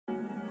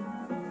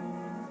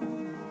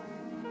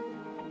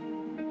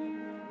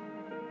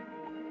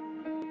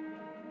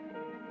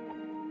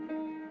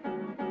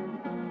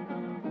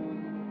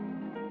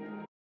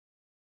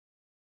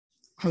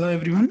Hello,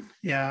 everyone.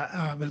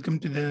 Welcome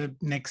to the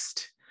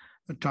next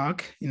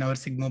talk in our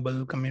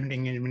SIGMOBILE Community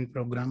Engagement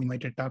Program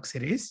Invited Talk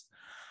Series.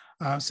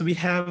 So we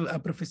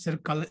have Professor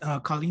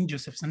Colleen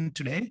Josephson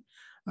today.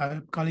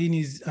 Colleen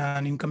is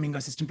an incoming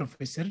assistant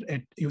professor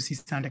at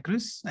UC Santa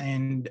Cruz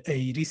and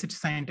a research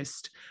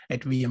scientist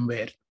at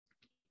VMware.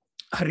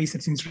 Her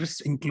research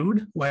interests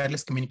include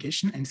wireless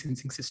communication and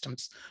sensing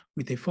systems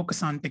with a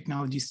focus on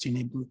technologies to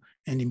enable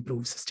and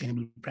improve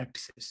sustainable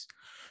practices.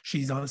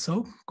 She is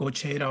also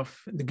co-chair of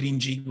the Green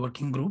G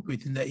working group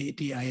within the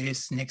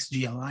ATIS Next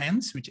G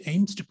Alliance, which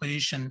aims to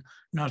position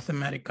North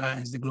America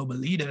as the global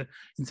leader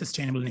in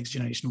sustainable next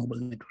generation mobile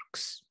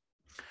networks.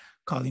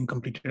 Colleen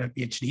completed her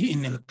PhD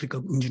in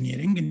electrical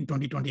engineering in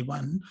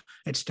 2021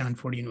 at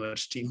Stanford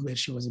University, where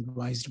she was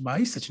advised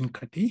by Sachin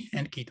Katti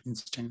and Keith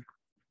Winston.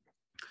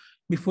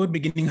 Before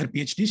beginning her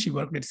PhD, she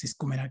worked at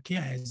Cisco Meraki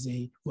as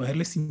a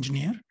wireless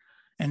engineer.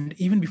 And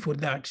even before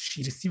that,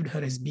 she received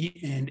her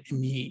SB and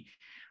ME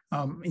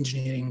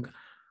engineering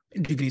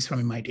degrees from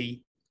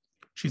MIT.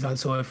 She's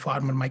also a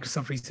former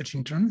Microsoft research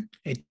intern,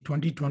 a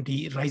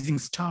 2020 Rising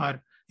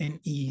Star in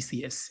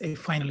EECS, a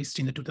finalist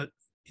in the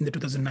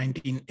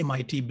 2019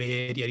 MIT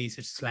Bay Area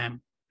Research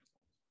Slam,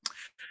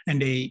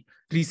 and a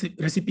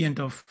recipient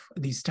of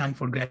the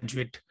Stanford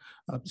Graduate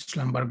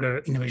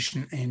Schlumberger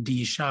Innovation and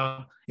D.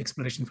 Shah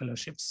Exploration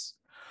Fellowships.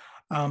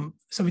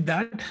 So with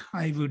that,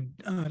 I would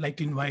like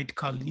to invite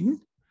Colleen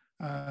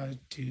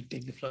to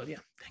take the floor. Yeah,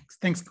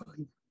 thanks,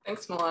 Colleen.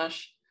 Thanks,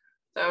 Milosh.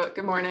 So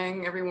good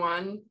morning,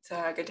 everyone.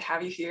 It's good to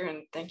have you here,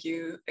 and thank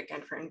you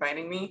again for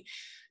inviting me.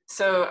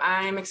 So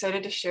I'm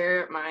excited to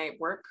share my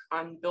work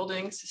on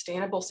building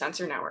sustainable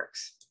sensor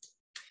networks.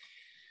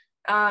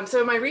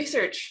 So my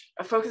research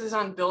focuses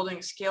on building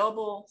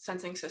scalable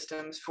sensing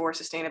systems for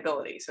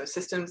sustainability. So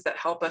systems that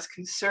help us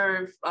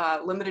conserve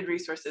limited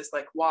resources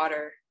like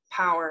water,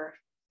 power,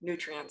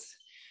 nutrients.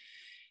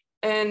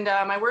 And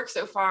my work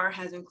so far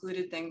has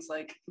included things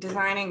like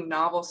designing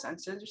novel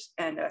sensors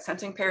and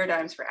sensing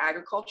paradigms for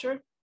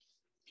agriculture,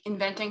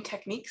 inventing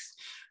techniques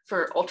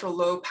for ultra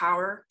low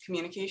power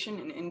communication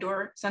in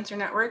indoor sensor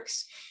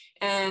networks,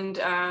 and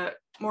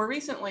more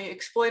recently,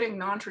 exploiting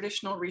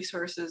non-traditional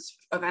resources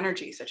of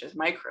energy, such as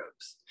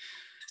microbes.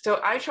 So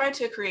I tried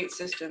to create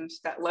systems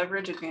that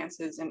leverage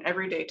advances in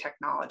everyday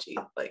technology,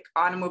 like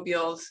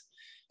automobiles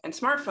and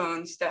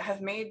smartphones, that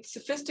have made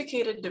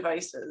sophisticated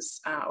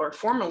devices, or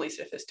formerly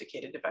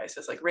sophisticated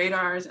devices, like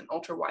radars and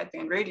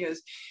ultra-wideband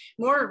radios,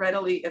 more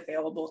readily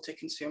available to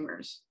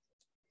consumers.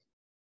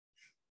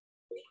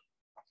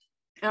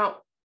 Now,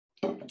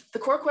 the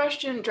core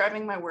question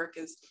driving my work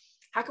is,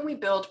 how can we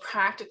build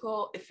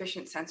practical,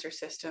 efficient sensor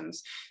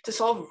systems to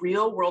solve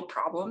real-world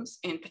problems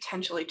in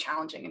potentially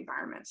challenging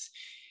environments?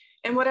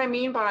 And what I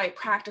mean by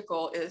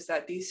practical is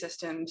that these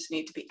systems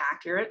need to be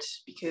accurate,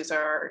 because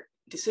our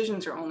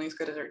decisions are only as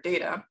good as our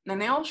data.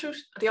 And they also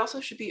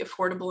should be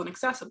affordable and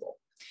accessible,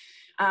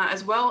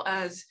 as well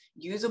as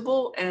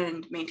usable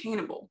and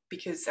maintainable,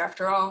 because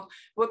after all,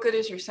 what good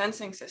is your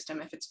sensing system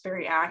if it's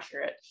very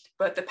accurate,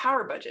 but the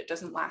power budget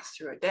doesn't last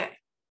through a day?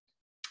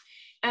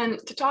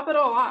 And to top it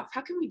all off, how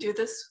can we do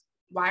this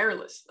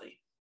wirelessly?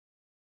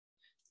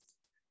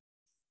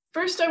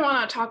 First, I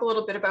want to talk a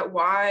little bit about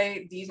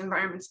why these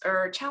environments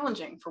are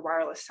challenging for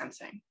wireless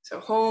sensing. So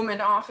home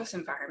and office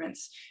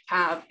environments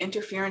have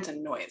interference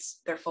and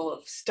noise. They're full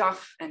of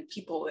stuff and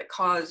people that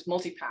cause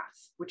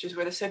multipath, which is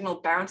where the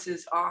signal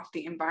bounces off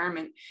the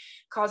environment,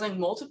 causing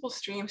multiple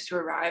streams to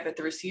arrive at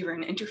the receiver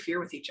and interfere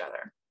with each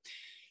other.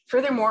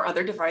 Furthermore,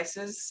 other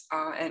devices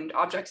and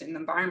objects in the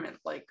environment,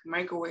 like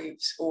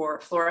microwaves or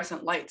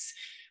fluorescent lights,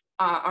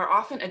 are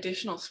often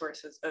additional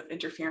sources of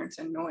interference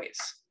and noise.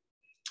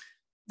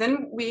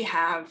 Then we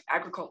have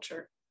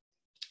agriculture.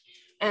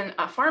 And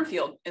a farm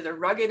field is a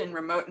rugged and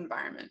remote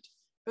environment.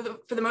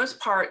 For the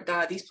most part,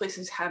 these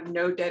places have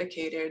no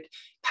dedicated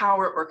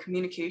power or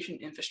communication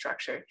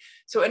infrastructure.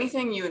 So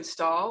anything you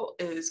install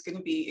is going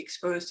to be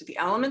exposed to the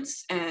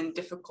elements and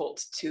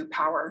difficult to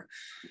power.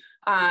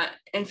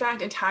 In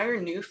fact,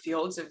 entire new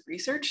fields of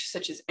research,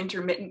 such as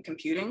intermittent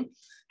computing,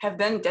 have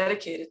been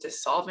dedicated to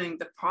solving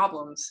the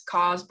problems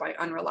caused by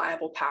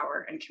unreliable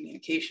power and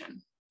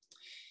communication.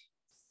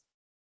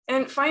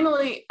 And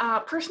finally,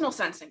 personal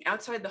sensing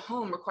outside the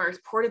home requires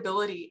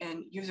portability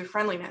and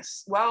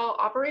user-friendliness while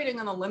operating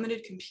on the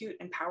limited compute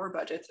and power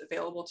budgets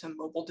available to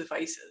mobile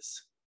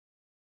devices.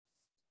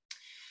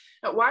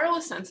 Now,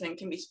 wireless sensing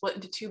can be split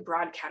into two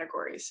broad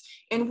categories.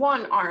 In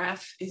one,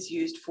 RF is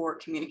used for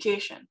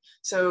communication.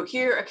 So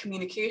here, a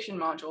communication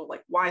module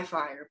like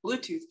Wi-Fi or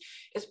Bluetooth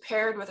is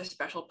paired with a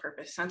special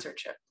purpose sensor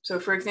chip. So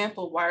for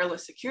example,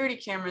 wireless security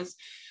cameras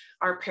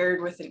are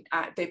paired with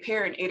they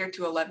pair an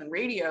 802.11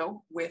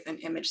 radio with an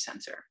image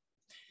sensor.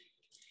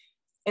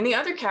 In the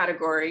other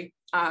category,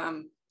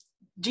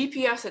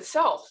 GPS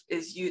itself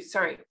is used,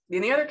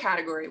 in the other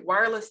category,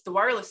 the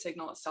wireless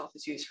signal itself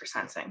is used for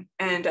sensing.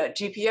 And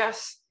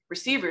GPS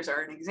receivers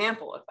are an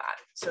example of that.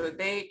 So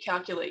they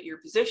calculate your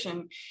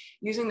position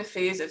using the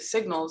phase of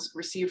signals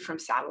received from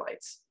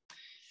satellites.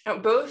 Now,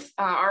 both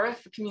RF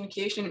for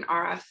communication and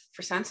RF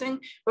for sensing,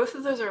 both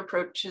of those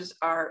approaches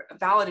are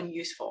valid and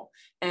useful.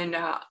 And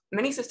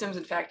many systems,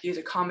 in fact, use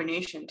a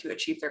combination to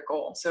achieve their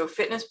goal. So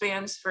fitness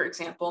bands, for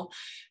example,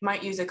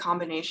 might use a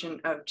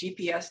combination of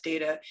GPS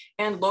data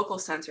and local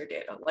sensor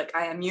data, like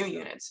IMU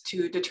units,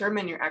 to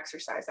determine your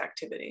exercise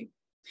activity.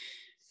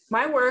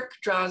 My work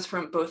draws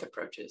from both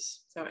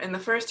approaches. So in the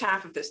first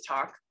half of this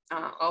talk,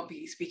 I'll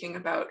be speaking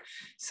about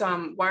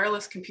some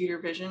wireless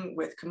computer vision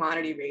with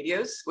commodity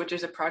radios, which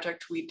is a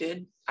project we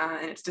did,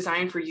 and it's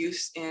designed for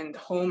use in the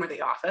home or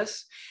the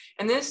office.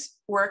 And this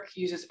work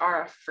uses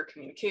RF for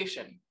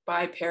communication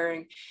by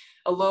pairing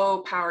a low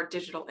power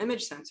digital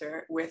image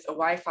sensor with a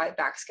Wi-Fi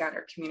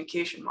backscatter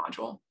communication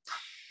module.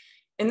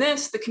 In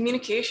this, the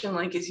communication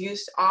link is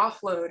used to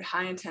offload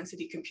high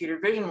intensity computer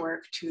vision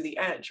work to the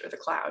edge or the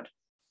cloud.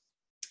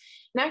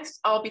 Next,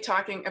 I'll be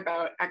talking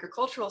about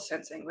agricultural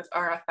sensing with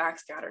RF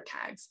backscatter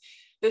tags.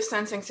 This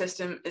sensing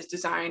system is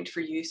designed for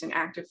use in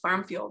active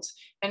farm fields,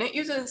 and it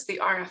uses the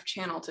RF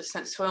channel to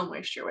sense soil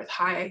moisture with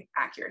high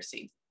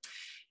accuracy.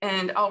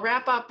 And I'll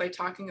wrap up by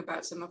talking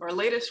about some of our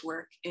latest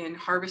work in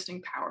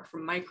harvesting power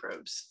from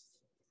microbes.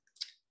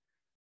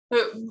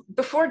 But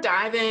before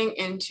diving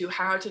into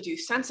how to do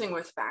sensing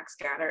with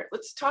backscatter,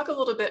 let's talk a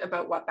little bit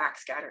about what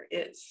backscatter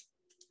is.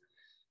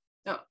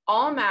 Now,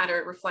 all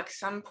matter reflects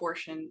some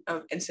portion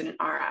of incident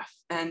RF,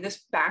 and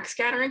this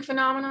backscattering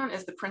phenomenon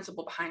is the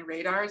principle behind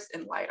radars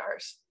and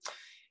LiDARs.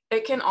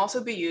 It can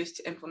also be used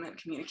to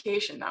implement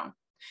communication, though.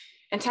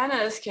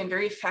 Antennas can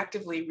very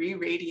effectively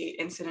re-radiate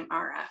incident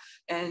RF,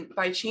 and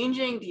by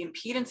changing the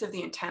impedance of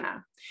the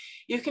antenna,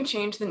 you can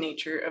change the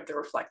nature of the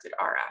reflected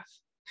RF.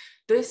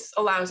 This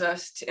allows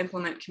us to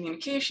implement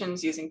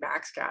communications using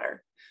backscatter.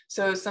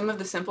 So some of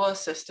the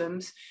simplest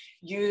systems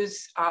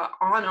use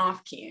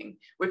on-off keying,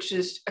 which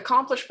is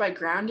accomplished by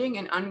grounding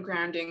and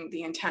ungrounding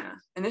the antenna.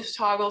 And this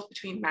toggles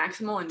between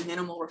maximal and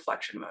minimal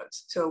reflection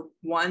modes, so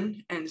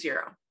 1 and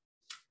 0.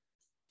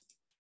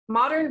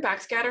 Modern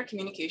backscatter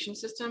communication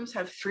systems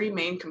have three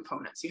main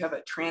components. You have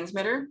a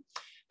transmitter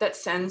that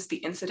sends the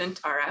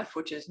incident RF,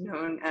 which is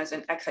known as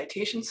an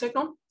excitation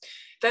signal.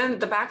 Then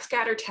the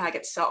backscatter tag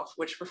itself,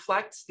 which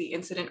reflects the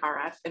incident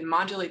RF and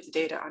modulates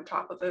data on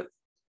top of it.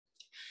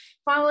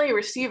 Finally, a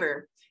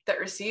receiver that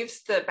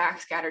receives the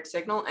backscattered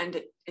signal and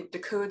it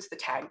decodes the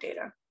tag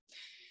data.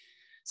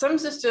 Some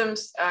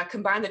systems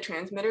combine the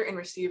transmitter and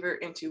receiver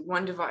into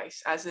one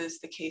device, as is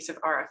the case of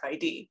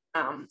RFID.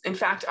 In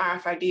fact,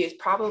 RFID is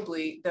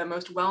probably the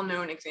most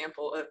well-known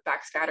example of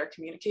backscatter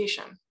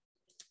communication.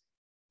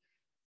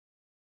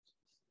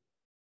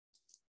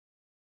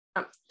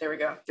 Oh, there we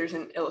go. There's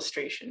an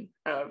illustration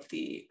of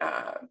the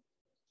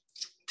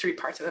three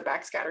parts of the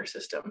backscatter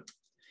system.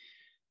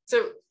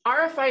 So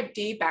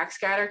RFID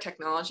backscatter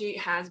technology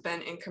has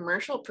been in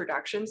commercial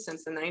production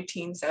since the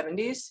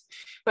 1970s,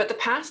 but the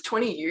past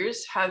 20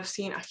 years have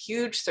seen a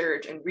huge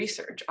surge in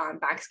research on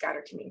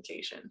backscatter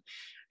communication.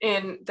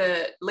 In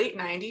the late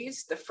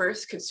 90s, the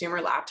first consumer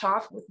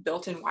laptop with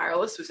built-in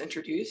wireless was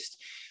introduced,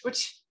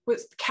 which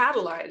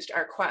catalyzed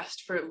our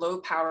quest for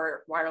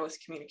low-power wireless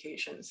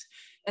communications.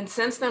 And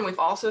since then, we've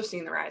also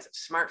seen the rise of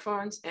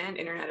smartphones and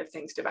Internet of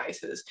Things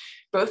devices,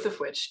 both of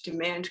which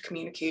demand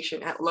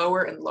communication at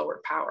lower and lower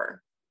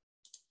power.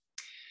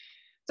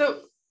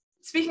 So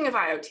speaking of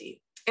IoT,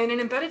 in an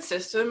embedded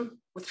system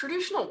with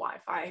traditional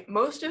Wi-Fi,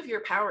 most of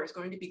your power is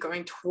going to be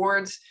going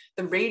towards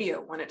the radio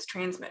when it's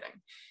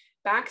transmitting.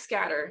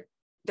 Backscatter,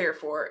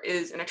 therefore,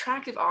 is an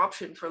attractive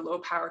option for low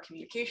power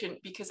communication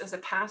because as a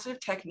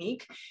passive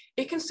technique,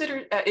 it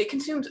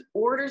consumes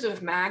orders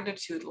of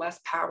magnitude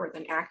less power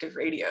than active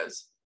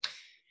radios.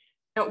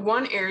 Now,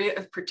 one area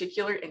of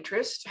particular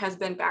interest has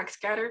been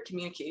backscatter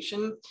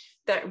communication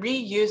that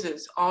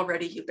reuses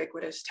already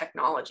ubiquitous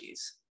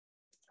technologies.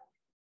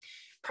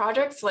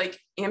 Projects like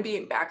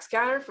ambient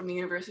backscatter from the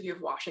University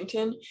of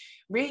Washington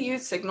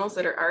reuse signals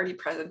that are already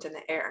present in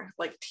the air,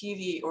 like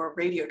TV or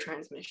radio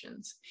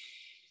transmissions.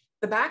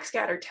 The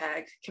backscatter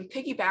tag can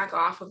piggyback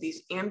off of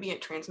these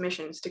ambient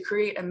transmissions to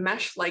create a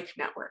mesh-like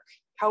network.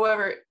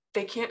 However,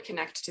 they can't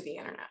connect to the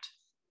internet.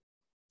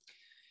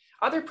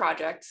 Other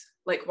projects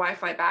like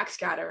Wi-Fi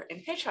backscatter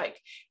and Hitchhike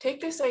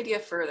take this idea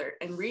further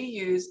and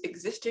reuse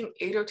existing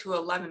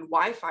 802.11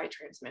 Wi-Fi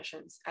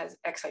transmissions as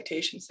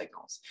excitation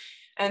signals.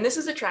 And this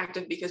is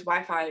attractive because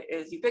Wi-Fi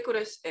is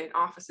ubiquitous in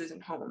offices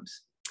and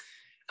homes.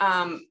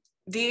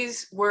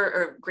 These were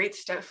a great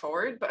step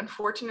forward, but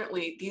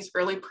unfortunately, these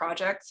early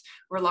projects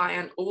rely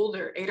on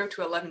older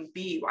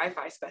 802.11b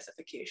Wi-Fi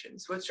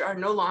specifications, which are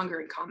no longer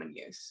in common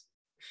use.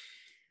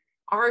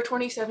 Our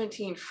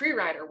 2017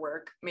 Freerider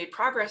work made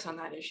progress on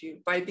that issue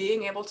by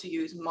being able to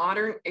use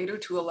modern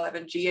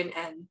 802.11g and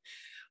n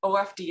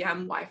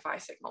OFDM Wi-Fi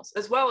signals,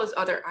 as well as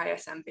other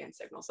ISM band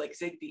signals like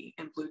Zigbee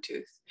and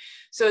Bluetooth.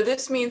 So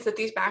this means that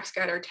these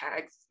backscatter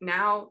tags,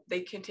 now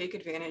they can take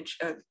advantage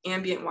of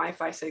ambient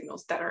Wi-Fi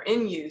signals that are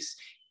in use,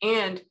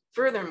 and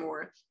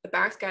furthermore, the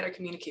backscatter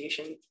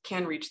communication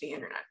can reach the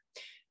internet.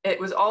 It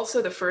was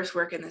also the first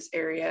work in this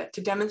area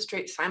to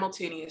demonstrate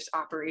simultaneous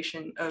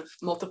operation of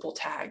multiple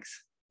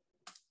tags.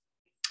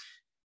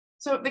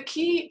 So the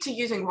key to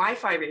using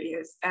Wi-Fi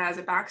radios as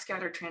a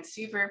backscatter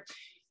transceiver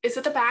is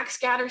that the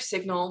backscatter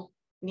signal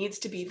needs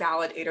to be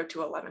valid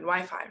 802.11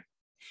 Wi-Fi.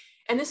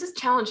 And this is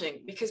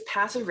challenging because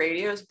passive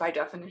radios, by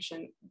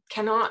definition,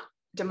 cannot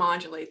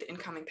demodulate the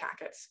incoming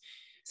packets.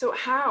 So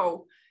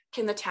how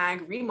can the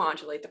tag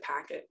remodulate the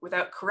packet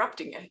without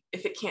corrupting it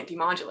if it can't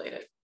demodulate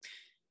it?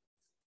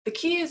 The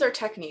key is our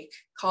technique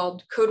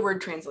called code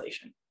word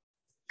translation.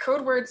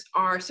 Code words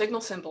are signal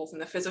symbols in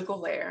the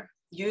physical layer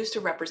used to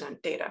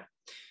represent data.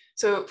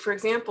 So for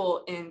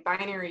example, in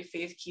binary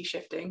phase key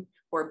shifting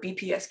or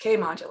BPSK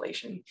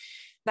modulation,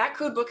 that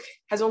codebook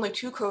has only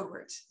two code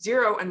words,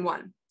 0 and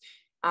 1.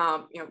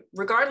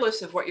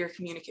 Regardless of what you're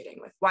communicating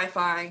with,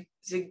 Wi-Fi,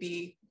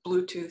 Zigbee,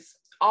 Bluetooth,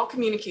 all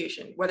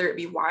communication, whether it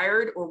be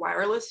wired or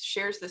wireless,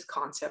 shares this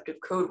concept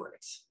of code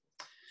words.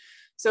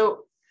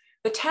 So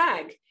the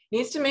tag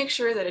needs to make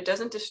sure that it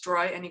doesn't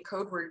destroy any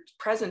code word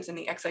presence in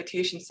the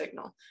excitation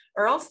signal,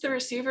 or else the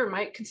receiver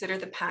might consider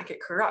the packet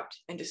corrupt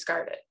and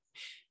discard it.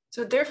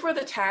 So therefore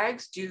the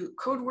tags do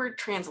code word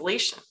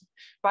translation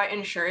by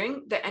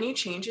ensuring that any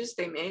changes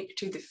they make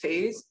to the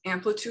phase,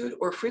 amplitude,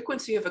 or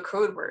frequency of a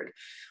code word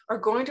are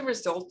going to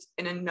result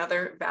in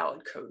another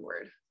valid code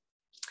word.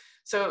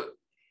 So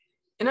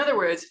in other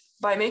words,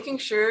 by making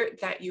sure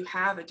that you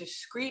have a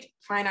discrete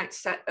finite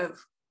set of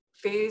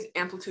phase,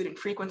 amplitude, and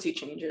frequency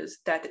changes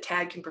that the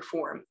tag can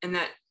perform, and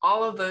that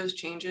all of those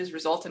changes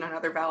result in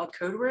another valid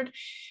code word,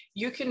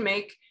 you can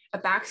make a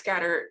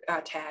backscatter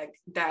tag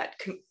that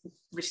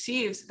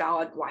receives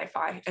valid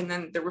Wi-Fi, and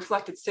then the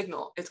reflected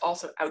signal is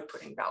also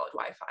outputting valid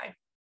Wi-Fi.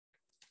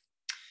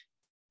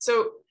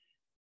 So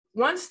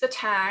once the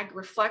tag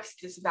reflects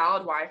this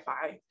valid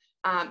Wi-Fi,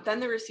 then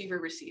the receiver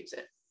receives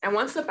it. And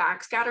once the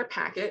backscatter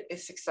packet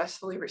is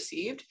successfully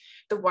received,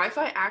 the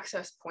Wi-Fi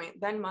access point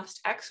then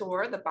must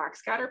XOR the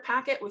backscatter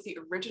packet with the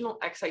original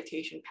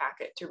excitation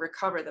packet to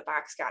recover the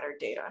backscatter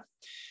data.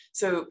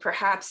 So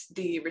perhaps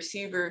the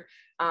receiver,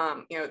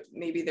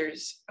 maybe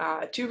there's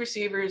two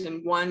receivers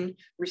and one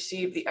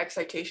received the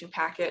excitation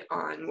packet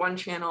on one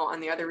channel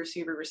and the other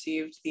receiver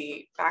received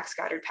the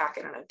backscattered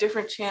packet on a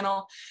different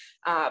channel.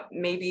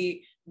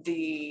 Maybe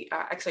the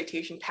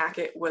excitation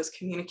packet was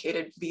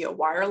communicated via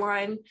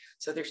wireline.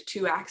 So there's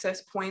two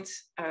access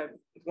points,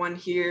 one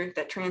here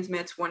that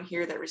transmits, one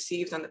here that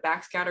receives on the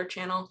backscatter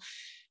channel.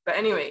 But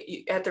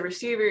anyway, at the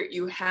receiver,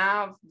 you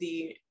have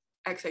the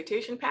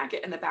excitation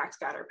packet and the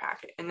backscatter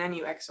packet, and then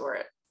you XOR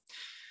it.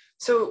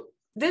 So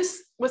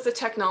this was the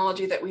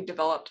technology that we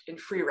developed in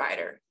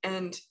FreeRider,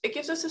 and it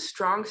gives us a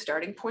strong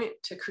starting point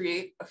to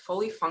create a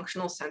fully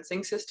functional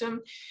sensing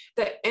system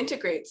that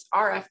integrates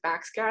RF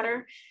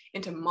backscatter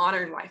into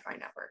modern Wi-Fi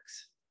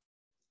networks.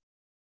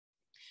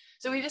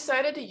 So we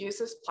decided to use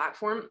this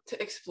platform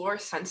to explore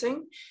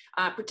sensing,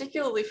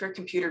 particularly for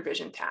computer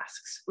vision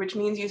tasks, which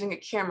means using a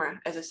camera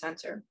as a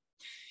sensor.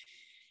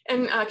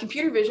 And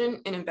computer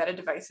vision in embedded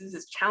devices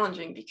is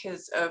challenging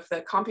because of the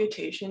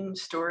computation,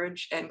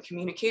 storage, and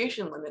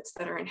communication limits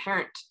that are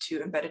inherent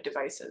to embedded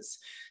devices.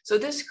 So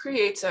this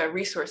creates a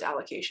resource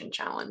allocation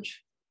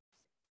challenge.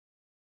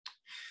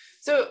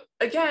 So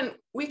again,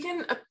 we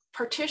can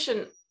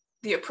partition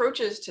the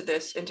approaches to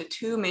this into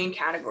two main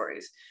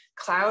categories: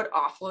 cloud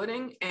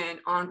offloading and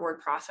onboard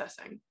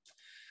processing.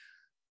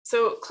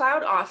 So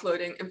cloud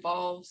offloading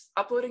involves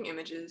uploading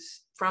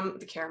images from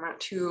the camera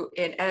to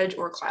an edge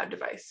or cloud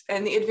device.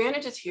 And the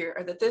advantages here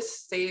are that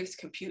this saves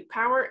compute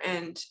power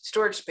and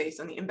storage space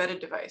on the embedded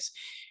device.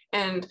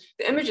 And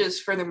the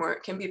images, furthermore,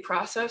 can be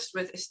processed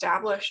with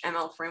established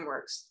ML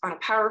frameworks on a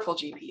powerful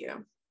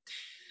GPU.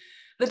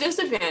 The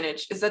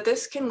disadvantage is that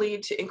this can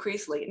lead to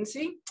increased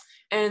latency,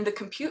 and the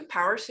compute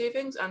power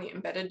savings on the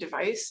embedded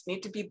device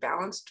need to be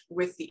balanced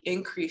with the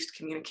increased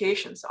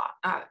communication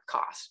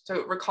cost.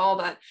 So recall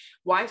that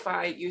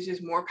Wi-Fi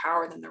uses more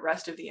power than the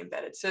rest of the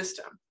embedded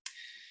system.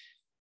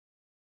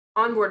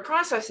 Onboard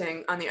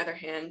processing, on the other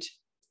hand,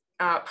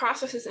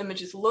 processes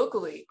images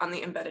locally on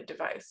the embedded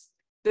device.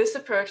 This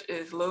approach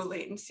is low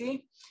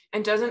latency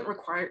and doesn't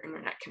require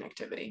internet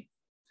connectivity.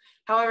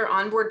 However,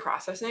 onboard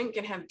processing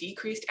can have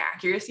decreased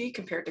accuracy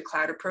compared to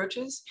cloud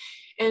approaches.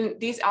 And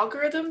these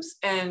algorithms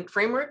and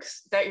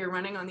frameworks that you're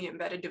running on the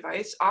embedded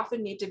device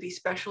often need to be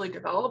specially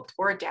developed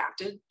or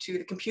adapted to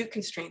the compute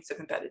constraints of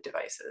embedded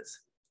devices.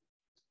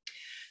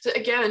 So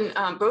again,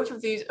 both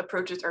of these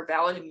approaches are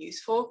valid and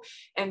useful,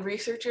 and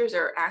researchers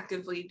are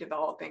actively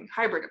developing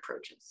hybrid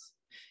approaches.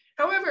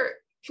 However,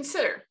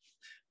 consider,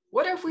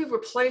 what if we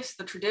replace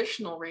the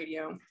traditional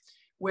radio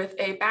with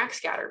a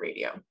backscatter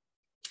radio?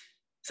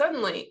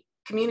 Suddenly,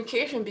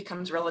 communication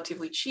becomes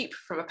relatively cheap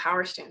from a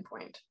power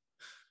standpoint.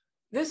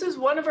 This is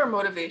one of our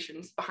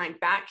motivations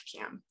behind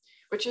BackCam,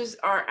 which is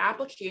our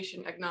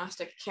application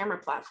agnostic camera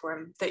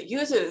platform that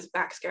uses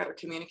backscatter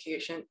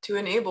communication to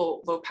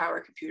enable low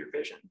power computer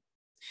vision.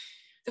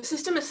 The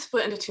system is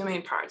split into two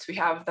main parts. We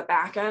have the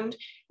backend,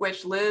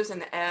 which lives in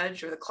the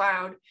edge or the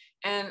cloud,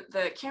 and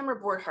the camera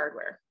board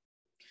hardware.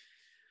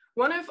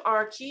 One of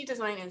our key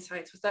design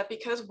insights was that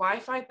because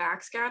Wi-Fi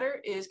backscatter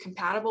is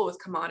compatible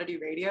with commodity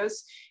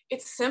radios,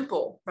 it's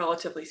simple,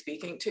 relatively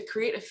speaking, to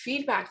create a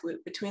feedback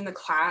loop between the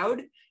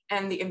cloud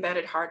and the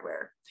embedded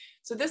hardware.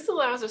 So this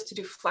allows us to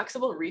do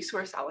flexible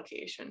resource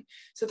allocation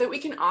so that we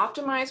can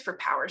optimize for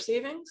power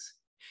savings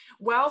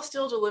while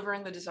still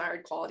delivering the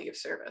desired quality of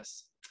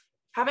service.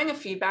 Having a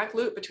feedback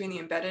loop between the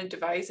embedded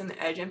device and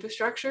the edge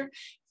infrastructure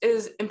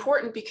is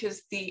important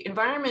because the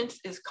environment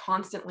is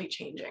constantly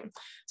changing.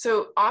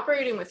 So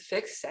operating with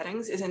fixed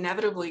settings is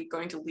inevitably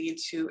going to lead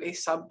to a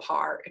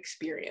subpar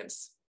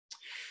experience.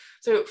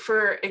 So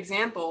for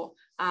example,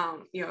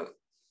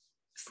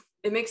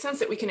 it makes sense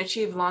that we can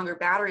achieve longer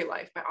battery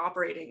life by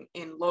operating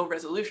in low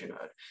resolution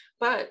mode,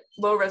 but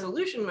low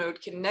resolution mode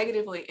can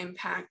negatively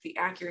impact the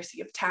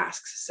accuracy of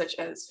tasks such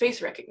as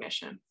face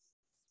recognition.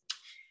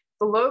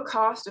 The low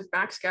cost of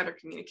backscatter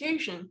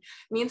communication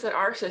means that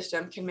our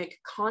system can make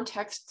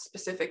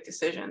context-specific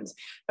decisions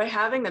by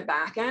having the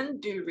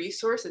backend do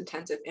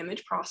resource-intensive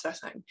image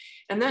processing,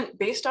 and then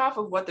based off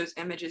of what those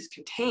images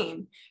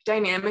contain,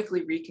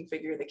 dynamically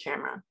reconfigure the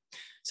camera.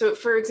 So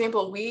for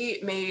example, we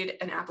made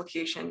an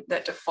application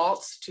that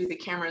defaults to the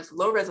camera's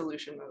low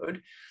resolution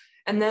mode,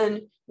 and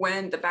then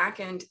when the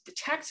backend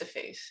detects a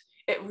face,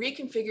 it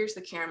reconfigures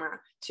the camera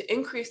to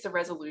increase the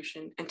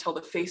resolution until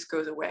the face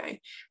goes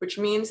away, which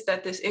means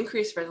that this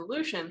increased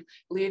resolution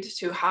leads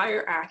to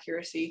higher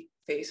accuracy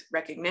face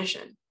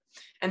recognition.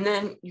 And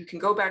then you can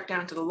go back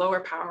down to the lower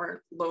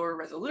power, lower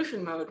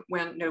resolution mode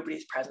when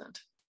nobody's present.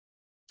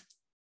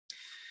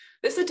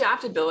 This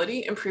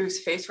adaptability improves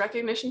face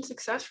recognition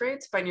success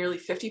rates by nearly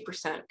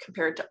 50%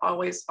 compared to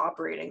always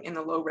operating in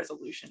the low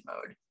resolution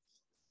mode.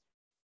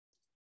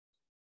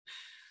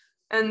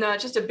 And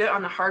just a bit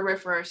on the hardware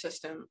for our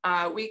system.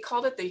 We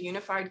called it the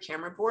Unified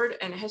Camera Board,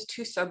 and it has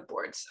two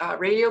subboards, a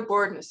radio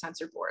board and a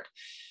sensor board.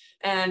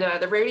 And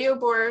the radio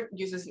board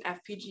uses an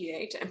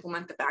FPGA to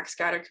implement the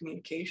backscatter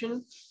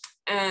communication.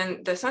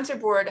 And the sensor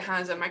board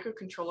has a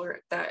microcontroller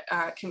that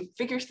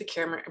configures the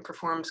camera and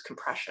performs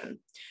compression.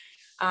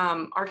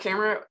 Our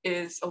camera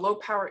is a low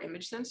power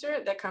image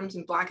sensor that comes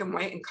in black and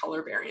white and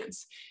color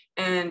variants.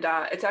 And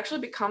it's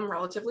actually become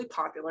relatively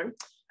popular.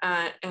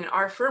 And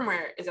our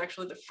firmware is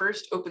actually the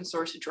first open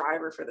source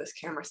driver for this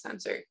camera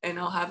sensor. And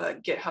I'll have a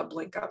GitHub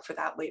link up for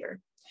that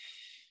later.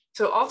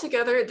 So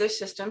altogether, this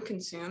system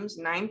consumes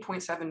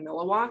 9.7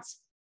 milliwatts,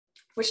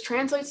 which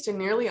translates to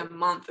nearly a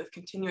month of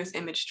continuous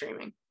image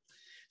streaming.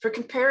 For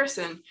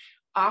comparison,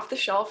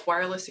 off-the-shelf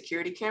wireless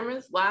security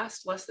cameras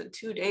last less than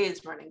 2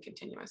 days running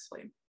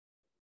continuously.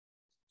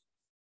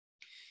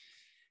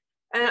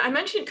 And I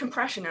mentioned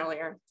compression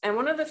earlier, and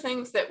one of the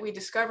things that we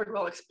discovered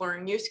while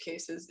exploring use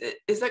cases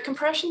is that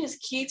compression is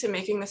key to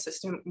making the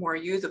system more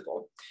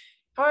usable.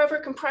 However,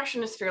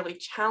 compression is fairly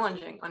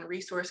challenging on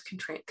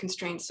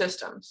resource-constrained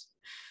systems.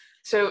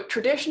 So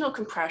traditional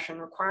compression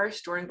requires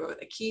storing both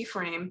a key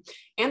frame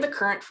and the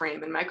current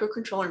frame in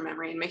microcontroller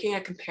memory and making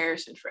a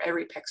comparison for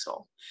every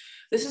pixel.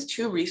 This is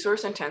too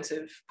resource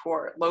intensive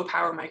for low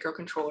power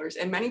microcontrollers,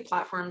 and many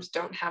platforms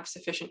don't have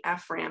sufficient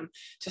FRAM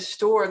to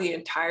store the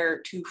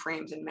entire 2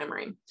 frames in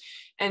memory.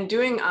 And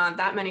doing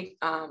that many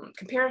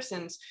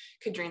comparisons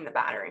could drain the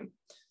battery.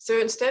 So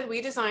instead,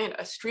 we designed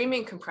a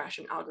streaming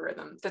compression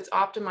algorithm that's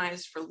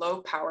optimized for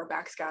low power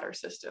backscatter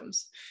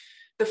systems.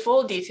 The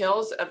full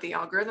details of the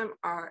algorithm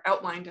are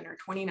outlined in our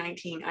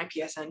 2019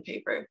 IPSN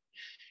paper.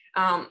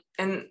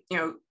 And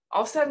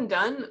all said and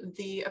done,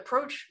 the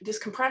approach, this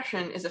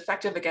compression is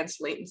effective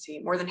against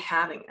latency, more than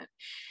halving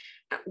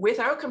it.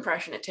 Without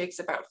compression, it takes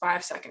about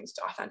 5 seconds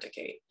to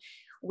authenticate.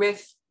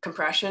 With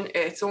compression,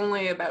 it's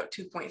only about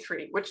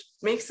 2.3, which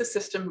makes the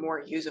system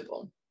more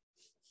usable.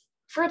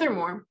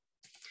 Furthermore,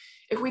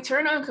 if we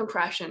turn on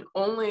compression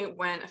only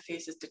when a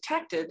face is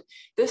detected,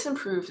 this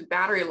improves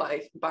battery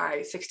life by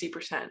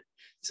 60%.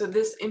 So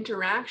this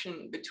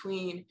interaction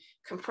between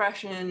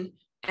compression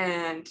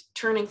and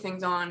turning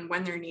things on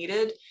when they're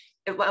needed,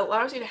 it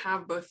allows you to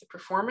have both the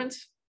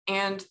performance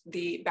and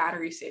the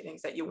battery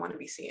savings that you want to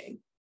be seeing.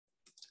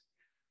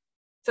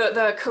 So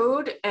the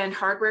code and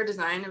hardware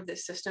design of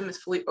this system is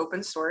fully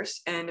open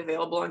source and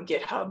available on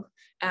GitHub.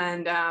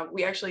 And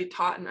we actually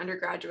taught an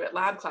undergraduate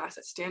lab class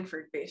at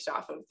Stanford based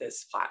off of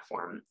this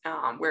platform,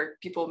 where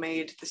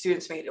the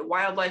students made a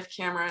wildlife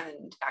camera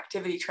and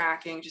activity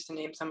tracking, just to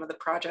name some of the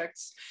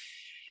projects.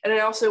 And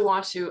I also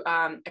want to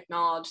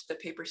acknowledge the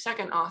paper's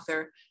second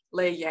author,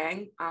 Lei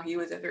Yang. He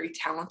was a very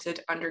talented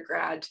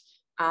undergrad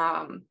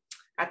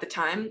at the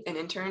time, an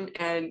intern,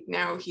 and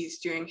now he's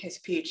doing his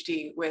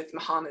PhD with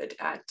Mohammed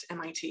at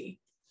MIT.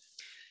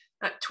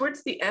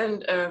 Towards the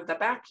end of the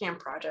Backcam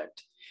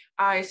project,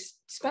 I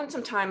spent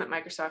some time at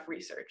Microsoft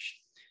Research.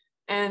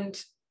 And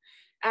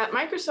at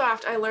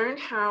Microsoft, I learned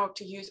how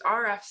to use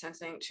RF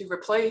sensing to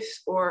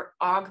replace or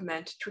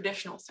augment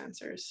traditional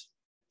sensors.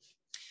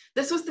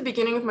 This was the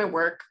beginning of my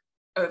work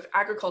of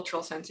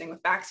agricultural sensing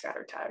with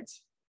backscatter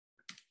tags.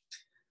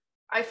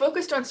 I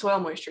focused on soil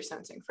moisture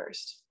sensing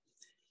first.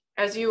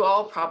 As you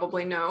all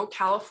probably know,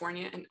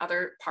 California and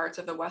other parts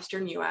of the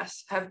Western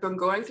US have been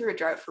going through a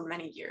drought for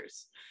many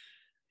years.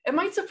 It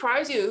might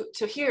surprise you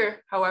to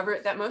hear, however,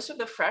 that most of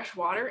the fresh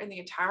water in the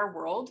entire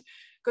world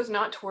goes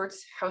not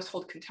towards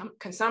household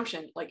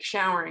consumption, like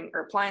showering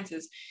or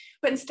appliances,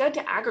 but instead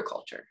to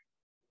agriculture.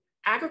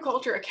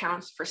 Agriculture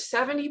accounts for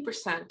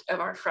 70% of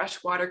our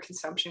freshwater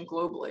consumption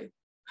globally.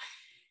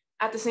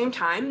 At the same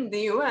time,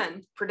 the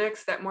UN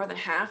predicts that more than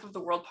half of the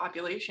world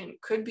population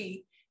could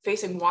be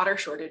facing water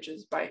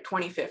shortages by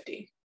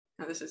 2050.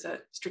 Now, this is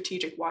at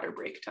strategic water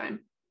break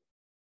time.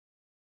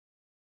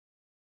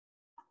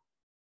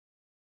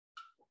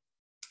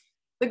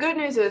 The good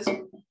news is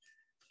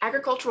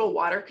agricultural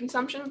water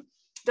consumption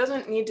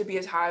doesn't need to be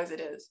as high as it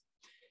is.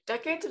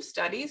 Decades of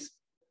studies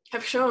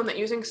have shown that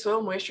using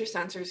soil moisture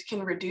sensors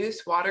can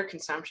reduce water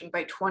consumption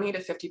by 20 to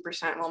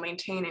 50% while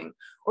maintaining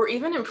or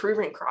even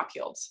improving crop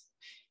yields.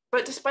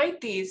 But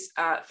despite these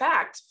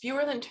facts,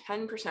 fewer than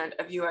 10%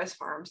 of US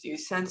farms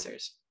use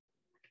sensors.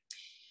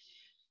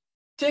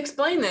 To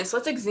explain this,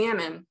 let's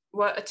examine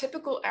what a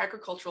typical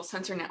agricultural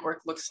sensor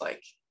network looks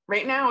like.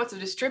 Right now, it's a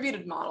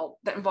distributed model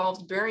that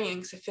involves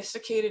burying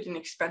sophisticated and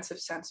expensive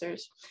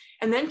sensors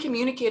and then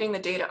communicating the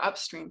data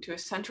upstream to a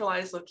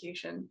centralized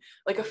location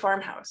like a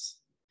farmhouse.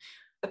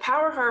 The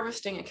power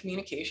harvesting and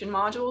communication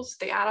modules,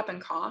 they add up in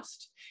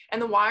cost,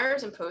 and the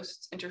wires and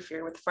posts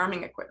interfere with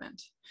farming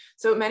equipment.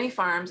 So many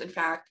farms, in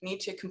fact,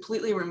 need to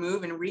completely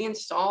remove and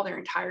reinstall their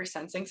entire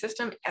sensing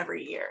system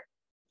every year.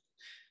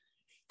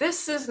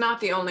 This is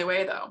not the only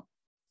way, though.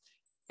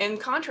 In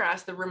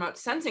contrast, the remote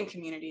sensing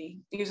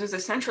community uses a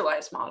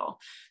centralized model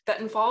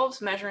that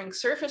involves measuring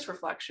surface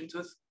reflections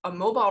with a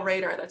mobile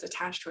radar that's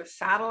attached to a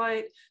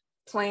satellite,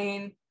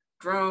 plane,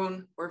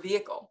 drone, or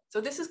vehicle. So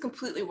this is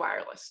completely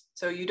wireless.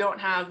 So you don't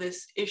have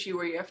this issue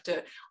where you have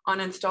to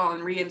uninstall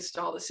and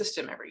reinstall the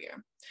system every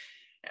year.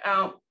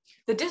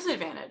 The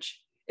disadvantage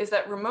is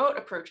that remote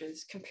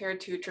approaches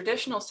compared to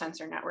traditional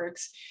sensor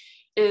networks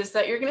is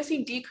that you're going to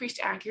see decreased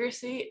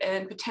accuracy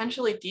and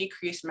potentially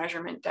decreased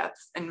measurement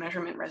depth and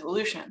measurement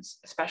resolutions,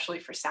 especially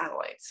for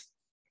satellites.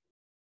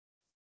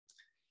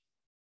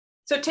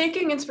 So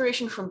taking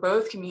inspiration from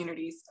both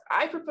communities,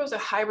 I propose a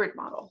hybrid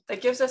model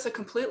that gives us a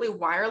completely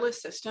wireless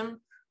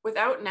system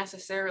without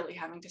necessarily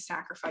having to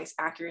sacrifice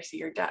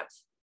accuracy or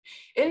depth.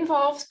 It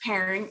involves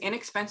pairing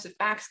inexpensive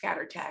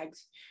backscatter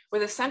tags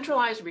with a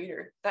centralized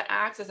reader that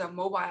acts as a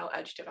mobile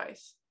edge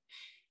device.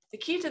 The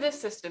key to this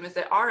system is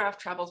that RF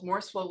travels more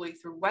slowly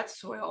through wet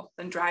soil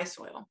than dry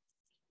soil.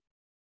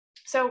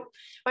 So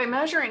by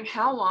measuring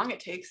how long it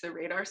takes the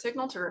radar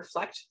signal to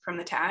reflect from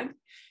the tag,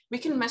 we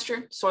can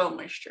measure soil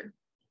moisture.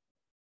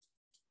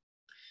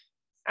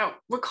 Now,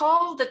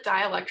 recall that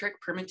dielectric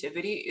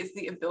permittivity is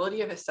the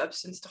ability of a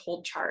substance to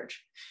hold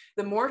charge.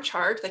 The more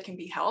charge that can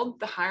be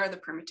held, the higher the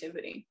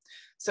permittivity.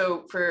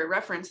 So for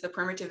reference, the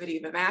permittivity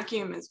of a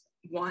vacuum is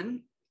 1,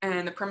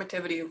 and the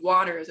permittivity of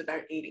water is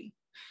about 80.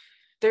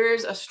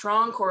 There's a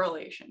strong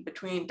correlation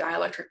between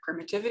dielectric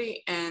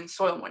permittivity and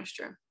soil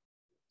moisture.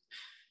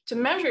 To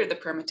measure the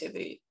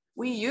permittivity,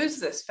 we use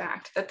this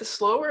fact that the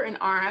slower an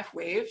RF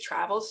wave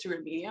travels through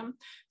a medium,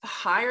 the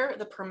higher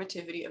the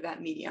permittivity of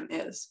that medium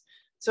is.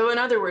 So in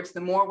other words, the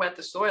more wet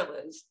the soil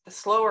is, the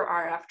slower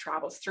RF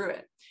travels through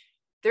it.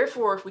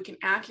 Therefore, if we can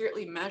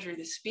accurately measure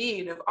the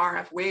speed of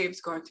RF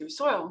waves going through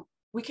soil,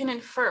 we can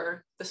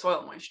infer the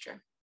soil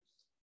moisture.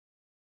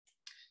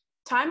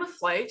 Time of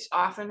flight,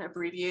 often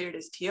abbreviated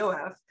as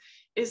TOF,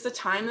 is the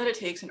time that it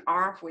takes an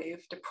RF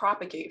wave to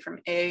propagate from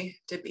A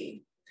to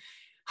B.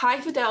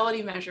 High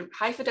fidelity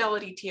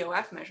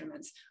TOF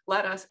measurements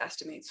let us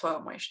estimate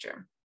soil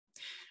moisture.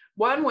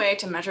 One way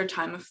to measure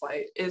time of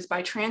flight is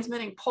by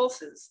transmitting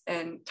pulses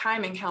and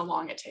timing how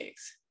long it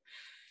takes.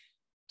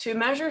 To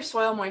measure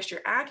soil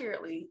moisture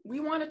accurately, we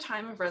want a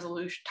time of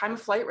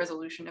flight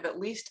resolution of at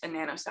least a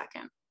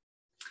nanosecond.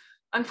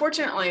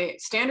 Unfortunately,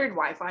 standard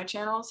Wi-Fi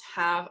channels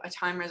have a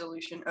time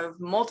resolution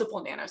of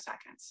multiple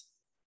nanoseconds.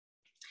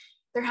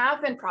 There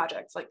have been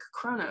projects like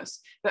Chronos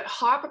that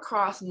hop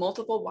across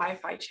multiple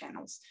Wi-Fi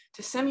channels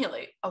to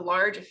simulate a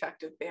large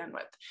effective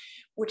bandwidth,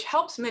 which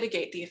helps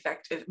mitigate the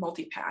effect of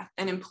multipath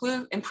and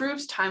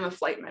improves time of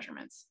flight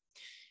measurements.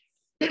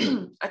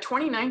 A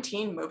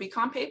 2019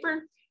 MobiCom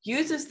paper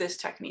uses this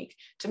technique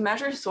to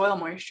measure soil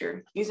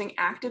moisture using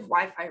active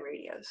Wi-Fi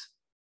radios.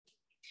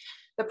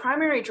 The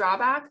primary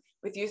drawback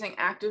with using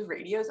active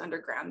radios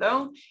underground,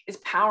 though, is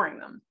powering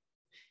them.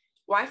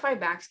 Wi-Fi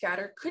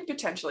backscatter could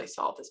potentially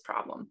solve this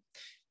problem,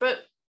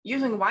 but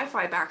using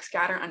Wi-Fi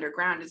backscatter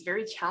underground is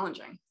very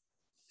challenging.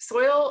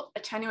 Soil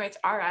attenuates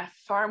RF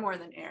far more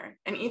than air,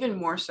 and even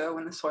more so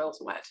when the soil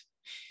is wet.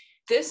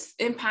 This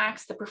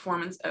impacts the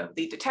performance of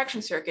the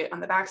detection circuit on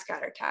the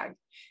backscatter tag.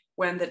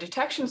 When the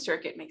detection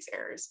circuit makes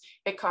errors,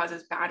 it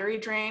causes battery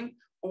drain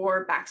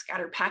or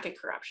backscatter packet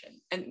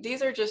corruption. And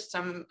these are just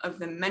some of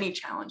the many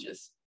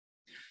challenges.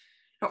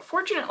 Now,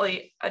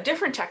 fortunately, a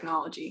different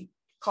technology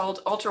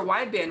called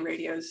ultra-wideband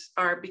radios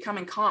are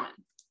becoming common.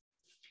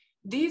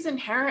 These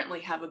inherently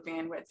have a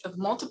bandwidth of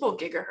multiple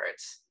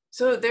gigahertz,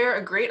 so they're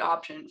a great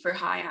option for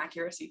high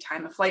accuracy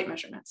time of flight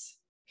measurements.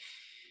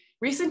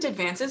 Recent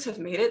advances have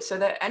made it so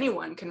that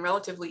anyone can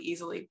relatively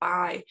easily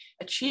buy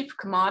a cheap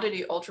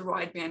commodity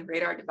ultra-wideband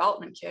radar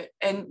development kit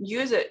and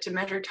use it to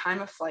measure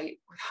time of flight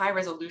with high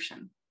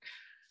resolution.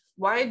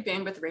 Wide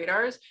bandwidth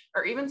radars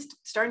are even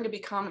starting to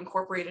become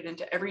incorporated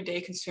into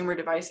everyday consumer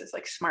devices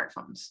like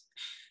smartphones.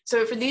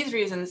 So for these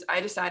reasons, I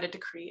decided to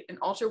create an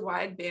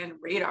ultra-wideband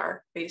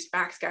radar-based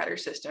backscatter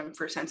system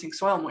for sensing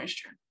soil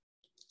moisture.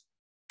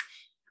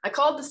 I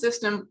called the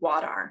system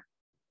WADAR.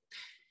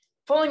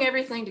 Pulling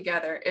everything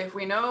together, if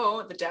we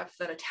know the depth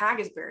that a tag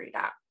is buried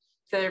at,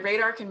 the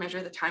radar can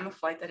measure the time of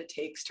flight that it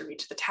takes to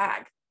reach the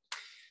tag.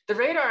 The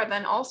radar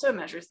then also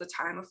measures the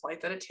time of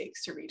flight that it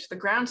takes to reach the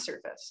ground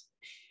surface.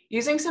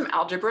 Using some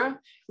algebra,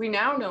 we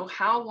now know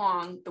how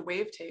long the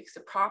wave takes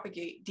to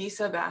propagate d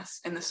sub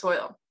s in the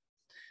soil.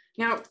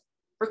 Now,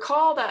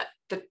 recall that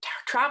the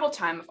travel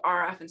time of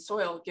RF in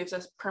soil gives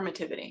us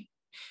permittivity.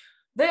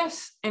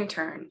 This, in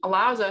turn,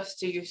 allows us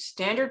to use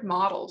standard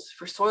models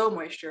for soil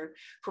moisture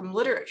from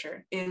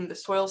literature in the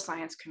soil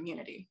science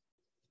community.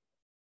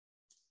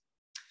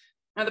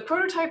 Now, the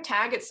prototype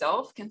tag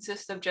itself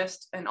consists of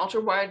just an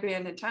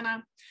ultra-wideband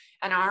antenna,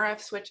 an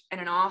RF switch, and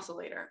an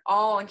oscillator,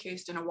 all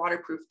encased in a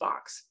waterproof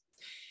box.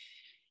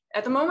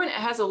 At the moment, it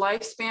has a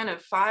lifespan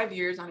of 5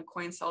 years on a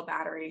coin cell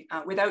battery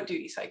without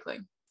duty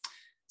cycling.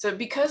 So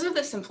because of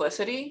the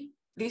simplicity,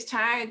 these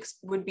tags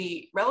would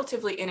be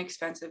relatively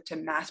inexpensive to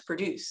mass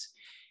produce.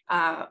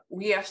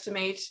 We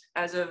estimate,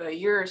 as of a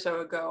year or so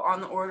ago, on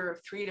the order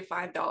of $3 to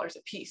 $5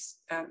 a piece.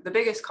 The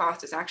biggest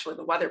cost is actually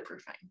the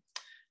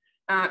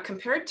weatherproofing.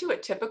 Compared to a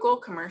typical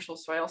commercial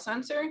soil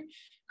sensor,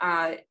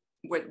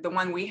 the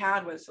one we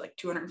had was like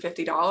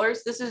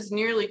 $250. This is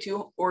nearly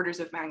 2 orders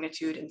of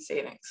magnitude in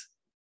savings.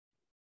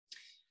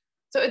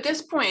 So at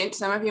this point,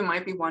 some of you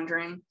might be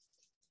wondering,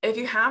 if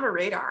you have a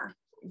radar,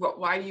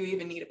 why do you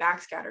even need a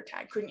backscatter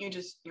tag? Couldn't you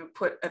just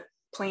put a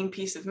plain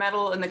piece of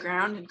metal in the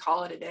ground and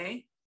call it a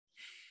day?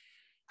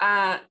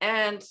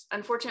 And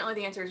unfortunately,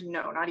 the answer is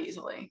no, not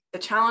easily. The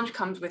challenge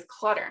comes with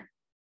clutter.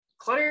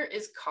 Clutter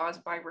is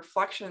caused by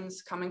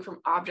reflections coming from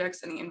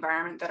objects in the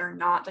environment that are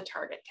not the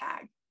target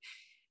tag.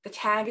 The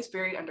tag is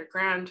buried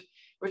underground,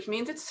 which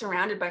means it's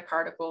surrounded by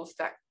particles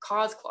that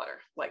cause clutter,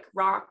 like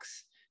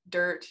rocks,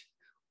 dirt,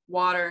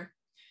 water.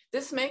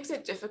 This makes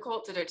it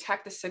difficult to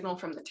detect the signal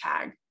from the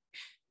tag.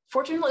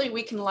 Fortunately,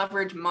 we can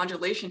leverage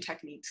modulation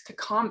techniques to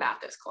combat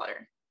this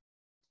clutter.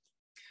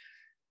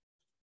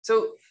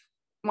 So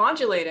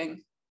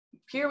modulating,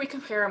 here we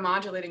compare a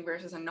modulating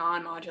versus a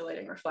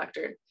non-modulating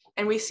reflector.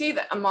 And we see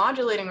that a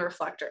modulating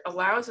reflector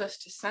allows us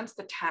to sense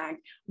the tag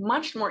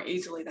much more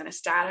easily than a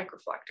static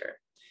reflector.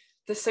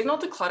 The signal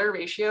to clutter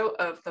ratio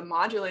of the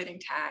modulating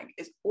tag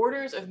is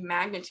orders of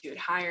magnitude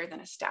higher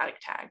than a static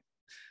tag.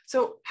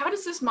 So how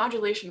does this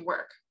modulation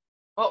work?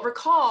 Well,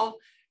 recall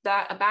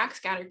that a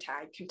backscatter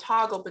tag can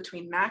toggle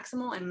between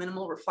maximal and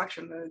minimal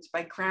reflection modes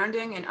by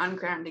grounding and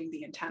ungrounding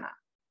the antenna.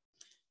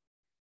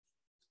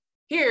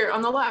 Here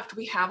on the left,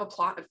 we have a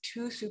plot of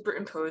 2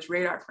 superimposed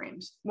radar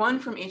frames, one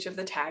from each of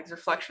the tag's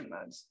reflection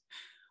modes.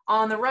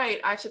 On the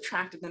right, I've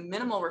subtracted the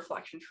minimal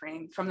reflection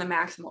frame from the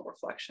maximal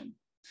reflection.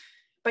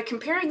 By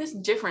comparing this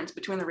difference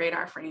between the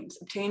radar frames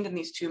obtained in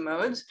these 2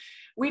 modes,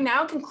 we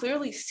now can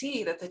clearly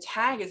see that the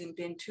tag is in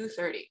bin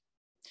 230.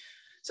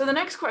 So the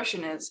next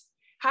question is,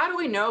 how do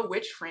we know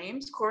which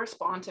frames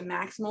correspond to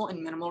maximal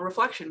and minimal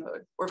reflection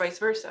mode, or vice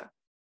versa?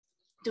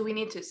 Do we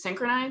need to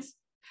synchronize?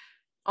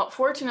 Well,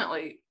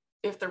 fortunately,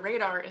 if the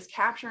radar is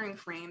capturing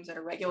frames at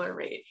a regular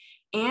rate,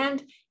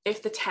 and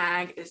if the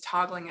tag is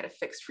toggling at a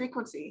fixed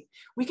frequency,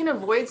 we can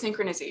avoid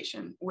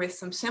synchronization with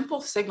some simple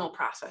signal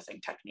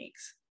processing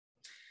techniques.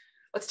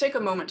 Let's take a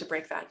moment to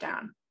break that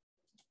down.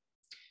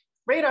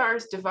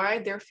 Radars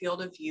divide their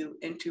field of view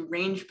into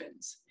range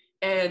bins.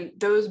 And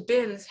those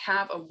bins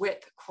have a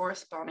width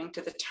corresponding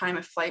to the time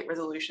of flight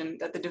resolution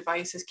that the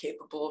device is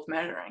capable of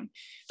measuring.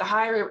 The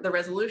higher the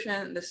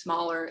resolution, the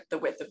smaller the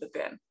width of the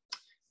bin.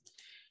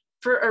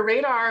 For a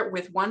radar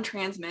with 1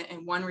 transmit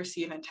and 1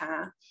 receive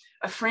antenna,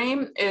 a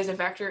frame is a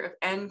vector of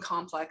n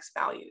complex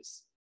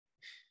values.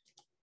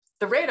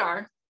 The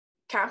radar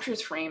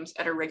captures frames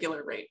at a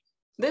regular rate.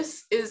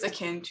 This is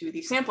akin to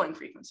the sampling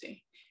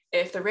frequency.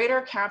 If the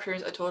radar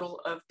captures a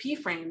total of p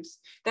frames,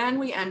 then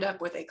we end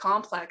up with a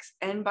complex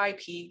n by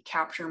p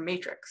capture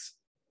matrix.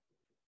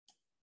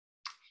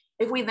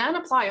 If we then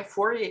apply a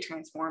Fourier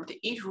transform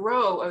to each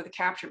row of the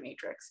capture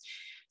matrix,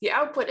 the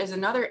output is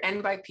another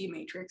n by p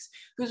matrix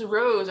whose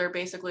rows are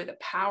basically the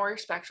power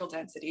spectral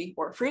density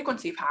or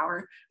frequency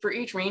power for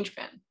each range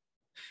bin.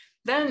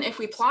 Then if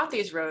we plot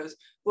these rows,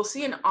 we'll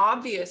see an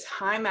obvious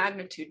high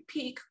magnitude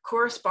peak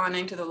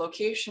corresponding to the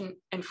location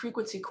and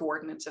frequency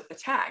coordinates of the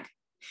tag.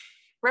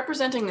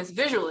 Representing this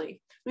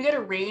visually, we get a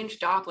range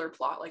Doppler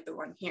plot like the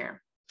one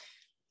here.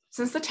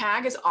 Since the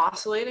tag is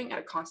oscillating at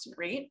a constant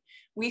rate,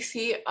 we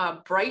see a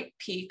bright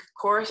peak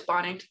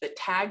corresponding to the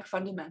tag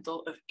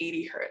fundamental of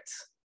 80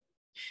 Hertz.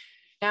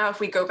 Now, if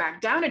we go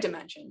back down a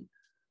dimension,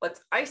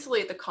 let's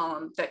isolate the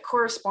column that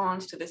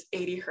corresponds to this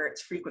 80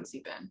 Hertz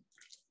frequency bin.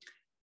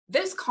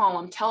 This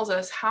column tells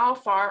us how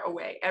far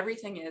away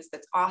everything is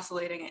that's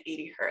oscillating at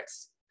 80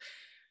 Hertz.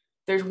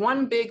 There's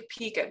one big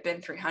peak at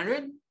bin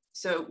 300,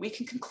 so we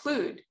can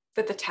conclude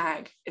that the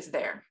tag is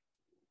there.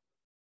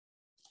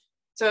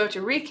 So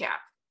to recap,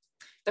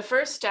 the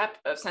first step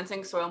of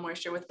sensing soil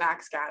moisture with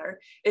backscatter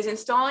is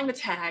installing the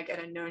tag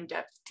at a known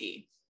depth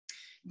D.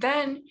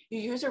 Then you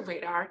use a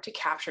radar to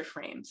capture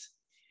frames.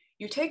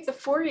 You take the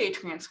Fourier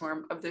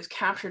transform of those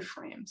captured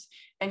frames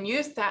and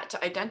use that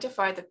to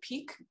identify the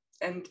peak,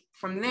 and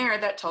from there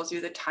that tells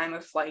you the time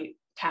of flight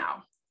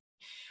tau.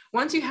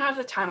 Once you have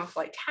the time of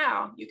flight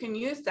tau, you can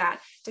use that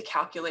to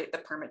calculate the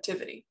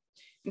permittivity.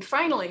 And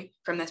finally,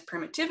 from this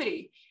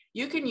permittivity,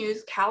 you can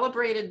use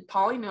calibrated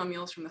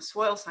polynomials from the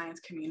soil science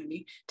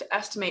community to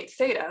estimate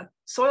theta,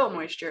 soil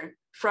moisture,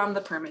 from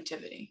the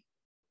permittivity.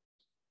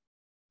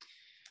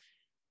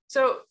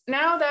 So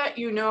now that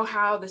you know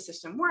how the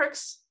system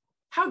works,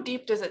 how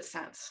deep does it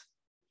sense?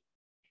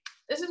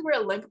 This is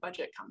where a link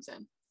budget comes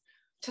in.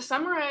 To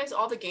summarize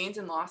all the gains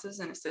and losses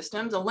in a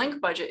system, the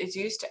link budget is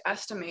used to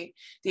estimate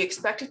the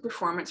expected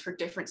performance for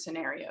different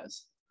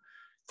scenarios.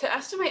 To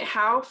estimate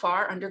how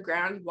far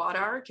underground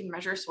WADAR can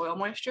measure soil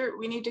moisture,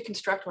 we need to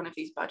construct one of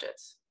these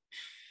budgets.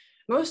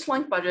 Most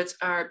link budgets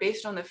are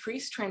based on the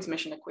Friis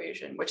transmission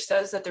equation, which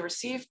says that the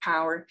received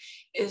power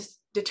is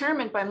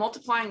determined by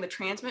multiplying the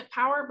transmit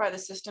power by the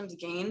system's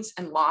gains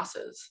and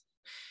losses.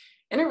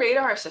 In a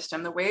radar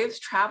system, the waves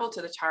travel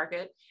to the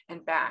target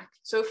and back.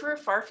 So for a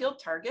far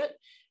field target,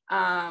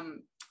 there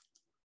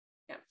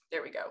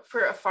we go.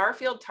 For a far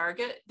field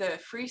target, the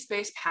free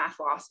space path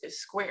loss is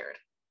squared.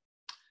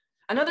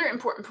 Another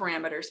important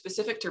parameter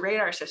specific to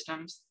radar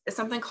systems is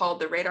something called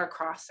the radar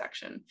cross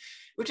section,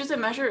 which is a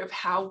measure of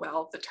how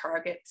well the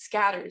target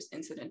scatters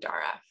incident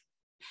RF.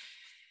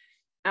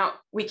 Now,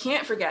 we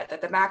can't forget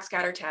that the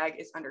backscatter tag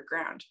is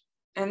underground,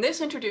 and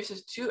this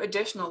introduces two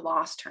additional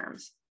loss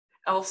terms,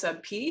 L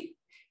sub P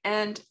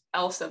and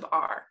L sub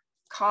R,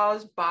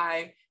 caused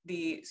by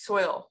the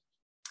soil.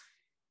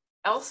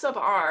 L sub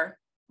R,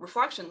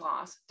 reflection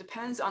loss,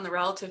 depends on the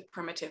relative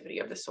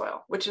permittivity of the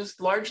soil, which is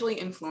largely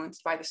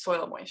influenced by the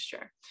soil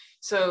moisture.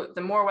 So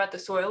the more wet the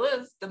soil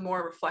is, the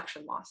more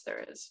reflection loss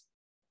there is.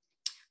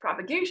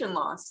 Propagation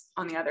loss,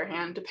 on the other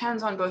hand,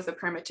 depends on both the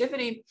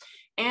permittivity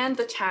and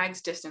the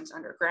tag's distance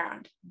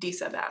underground, D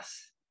sub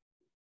S.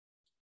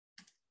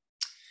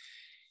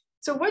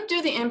 So what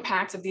do the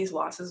impacts of these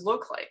losses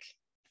look like?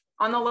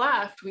 On the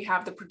left, we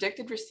have the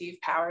predicted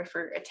received power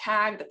for a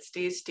tag that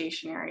stays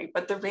stationary,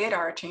 but the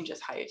radar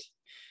changes height.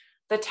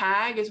 The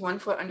tag is 1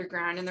 foot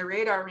underground and the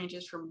radar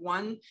ranges from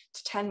 1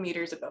 to 10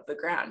 meters above the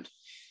ground.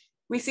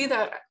 We see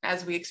that,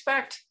 as we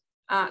expect,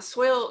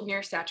 soil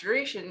near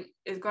saturation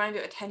is going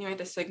to attenuate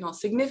the signal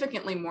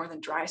significantly more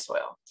than dry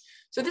soil.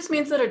 So this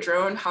means that a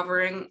drone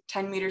hovering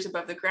 10 meters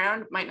above the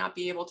ground might not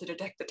be able to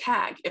detect the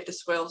tag if the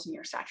soil is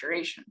near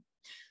saturation.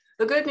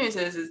 The good news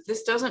is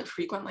this doesn't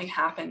frequently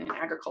happen in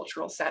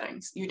agricultural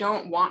settings. You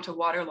don't want to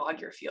waterlog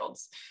your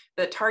fields.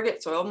 The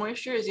target soil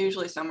moisture is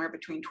usually somewhere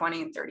between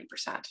 20 and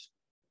 30%.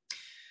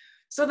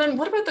 So then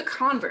what about the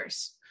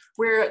converse,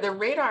 where the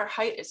radar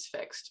height is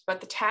fixed, but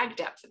the tag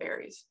depth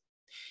varies?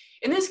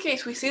 In this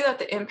case, we see that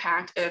the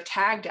impact of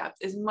tag depth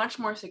is much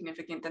more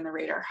significant than the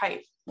radar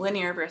height,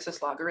 linear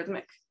versus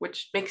logarithmic,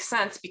 which makes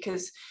sense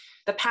because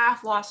the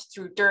path lost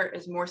through dirt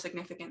is more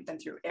significant than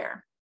through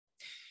air.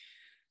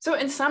 So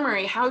in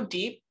summary, how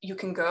deep you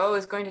can go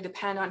is going to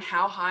depend on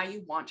how high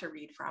you want to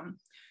read from.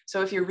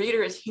 So if your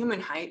reader is human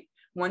height,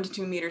 1 to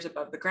 2 meters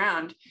above the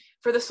ground,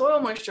 for the soil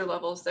moisture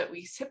levels that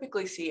we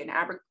typically see in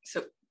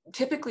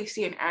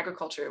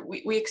agriculture,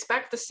 we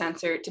expect the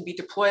sensor to be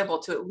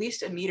deployable to at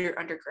least 1 meter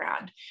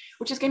underground,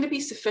 which is going to be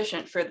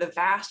sufficient for the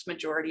vast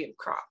majority of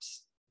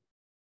crops.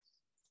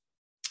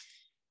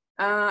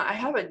 I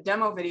have a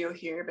demo video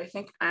here, but I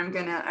think I'm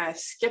gonna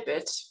skip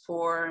it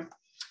for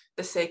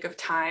the sake of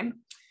time.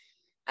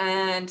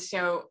 And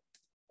so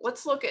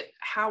let's look at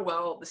how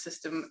well the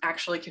system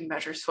actually can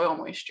measure soil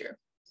moisture.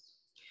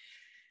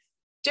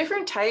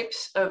 Different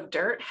types of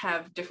dirt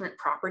have different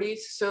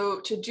properties. So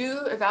to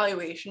do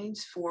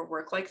evaluations for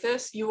work like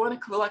this, you want to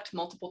collect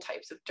multiple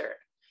types of dirt.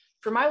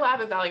 For my lab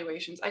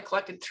evaluations, I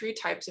collected 3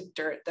 types of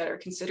dirt that are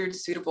considered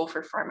suitable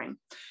for farming.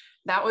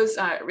 That was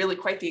really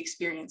quite the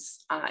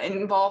experience. It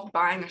involved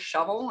buying a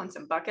shovel and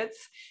some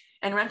buckets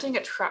and renting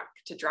a truck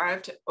to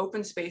drive to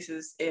open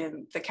spaces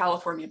in the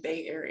California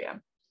Bay Area.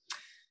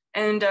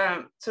 And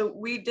so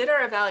we did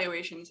our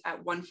evaluations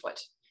at 1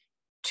 foot.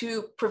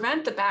 To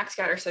prevent the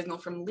backscatter signal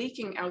from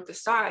leaking out the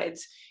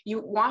sides, you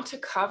want to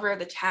cover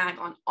the tag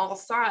on all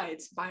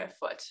sides by 1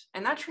 foot.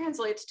 And that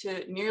translates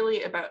to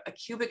nearly about a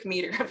cubic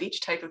meter of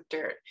each type of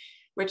dirt,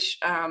 which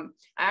I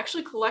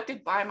actually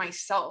collected by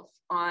myself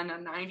on a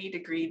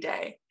 90-degree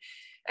day.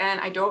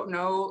 And I don't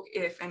know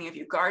if any of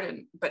you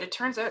garden, but it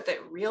turns out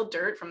that real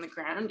dirt from the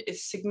ground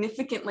is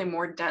significantly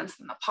more dense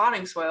than the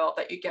potting soil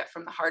that you get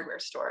from the hardware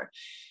store.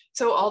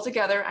 So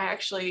altogether, I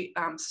actually,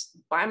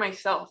 by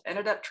myself,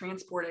 ended up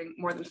transporting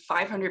more than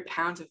 500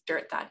 pounds of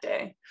dirt that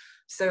day.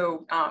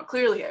 So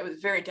clearly, I was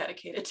very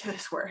dedicated to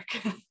this work.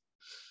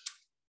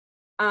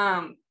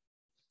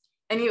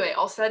 Anyway,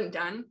 all said and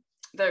done,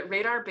 the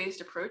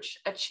radar-based approach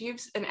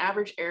achieves an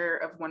average error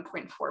of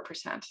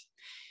 1.4%.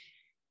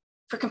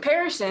 For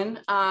comparison,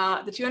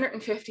 the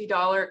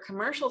 $250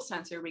 commercial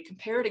sensor we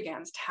compared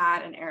against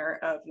had an error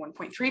of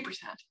 1.3%.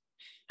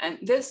 And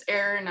this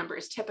error number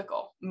is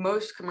typical.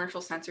 Most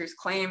commercial sensors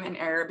claim an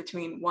error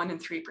between 1 and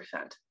 3%.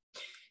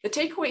 The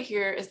takeaway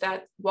here is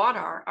that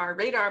WADAR, our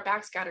radar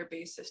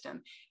backscatter-based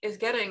system, is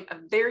getting a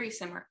very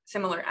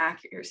similar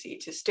accuracy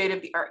to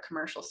state-of-the-art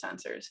commercial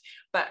sensors,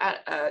 but at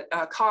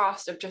a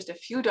cost of just a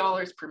few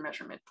dollars per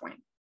measurement point.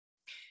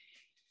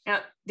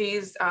 Now,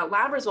 these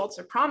lab results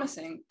are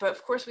promising, but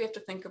of course we have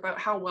to think about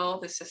how well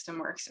this system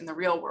works in the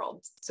real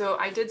world. So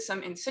I did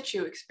some in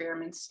situ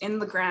experiments in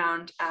the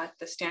ground at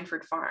the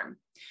Stanford farm.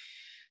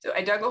 So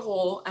I dug a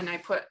hole and I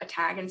put a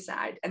tag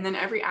inside, and then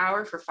every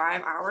hour for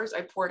 5 hours,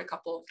 I poured a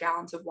couple of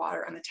gallons of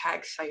water on the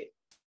tag site.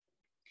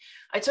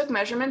 I took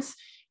measurements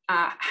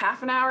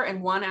half an hour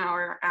and 1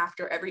 hour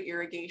after every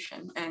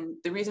irrigation. And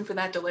the reason for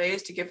that delay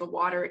is to give the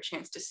water a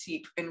chance to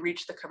seep and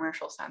reach the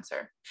commercial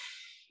sensor.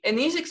 In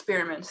these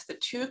experiments, the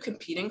two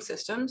competing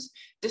systems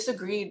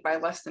disagreed by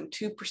less than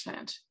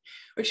 2%,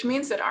 which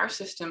means that our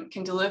system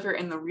can deliver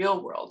in the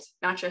real world,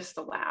 not just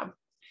the lab.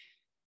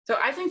 So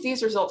I think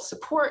these results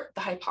support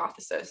the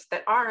hypothesis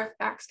that RF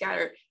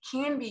backscatter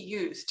can be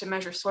used to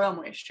measure soil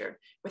moisture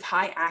with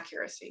high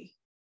accuracy.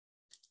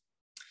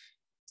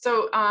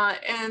 So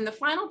in the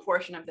final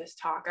portion of this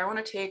talk, I want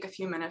to take a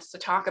few minutes to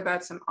talk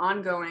about some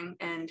ongoing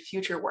and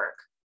future work.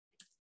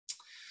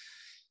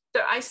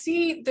 So I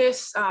see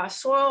this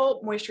soil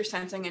moisture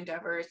sensing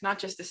endeavor as not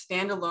just a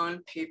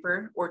standalone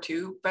paper or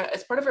two, but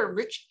as part of a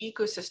rich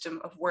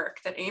ecosystem of work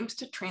that aims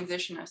to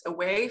transition us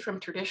away from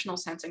traditional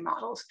sensing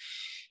models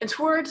and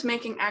towards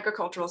making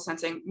agricultural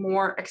sensing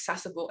more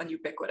accessible and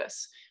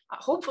ubiquitous,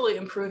 hopefully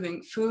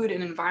improving food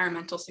and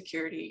environmental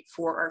security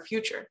for our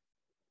future.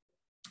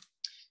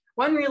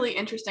 One really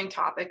interesting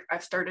topic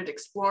I've started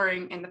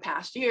exploring in the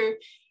past year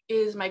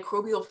is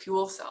microbial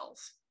fuel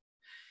cells.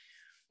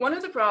 One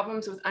of the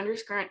problems with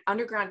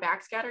underground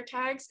backscatter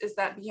tags is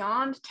that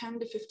beyond 10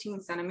 to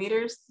 15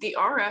 centimeters, the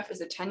RF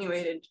is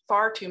attenuated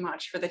far too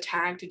much for the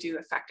tag to do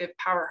effective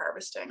power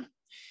harvesting.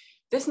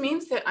 This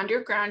means that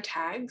underground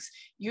tags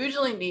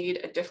usually need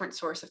a different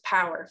source of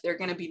power if they're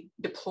going to be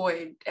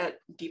deployed at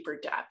deeper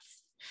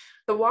depths.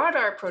 The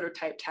WADAR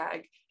prototype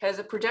tag has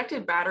a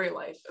projected battery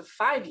life of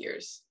 5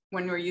 years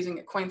when we're using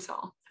a coin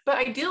cell, but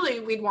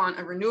ideally we'd want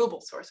a renewable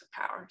source of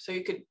power, so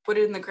you could put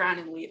it in the ground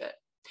and leave it.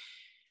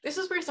 This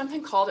is where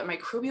something called a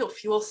microbial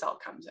fuel cell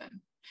comes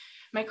in.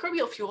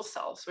 Microbial fuel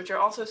cells, which are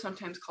also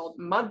sometimes called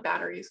mud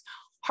batteries,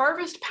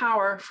 harvest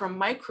power from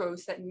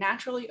microbes that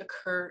naturally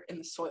occur in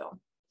the soil.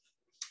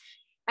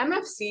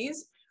 MFCs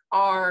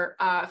are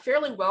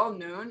fairly well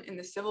known in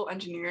the civil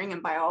engineering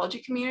and biology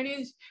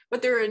communities,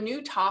 but they're a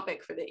new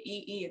topic for the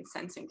EE and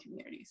sensing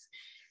communities.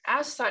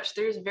 As such,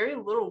 there's very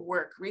little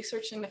work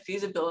researching the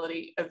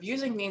feasibility of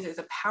using these as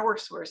a power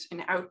source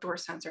in outdoor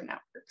sensor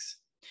networks.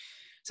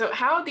 So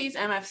how these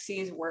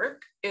MFCs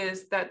work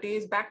is that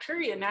these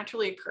bacteria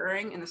naturally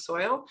occurring in the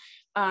soil,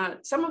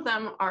 some of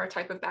them are a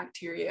type of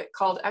bacteria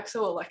called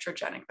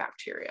exoelectrogenic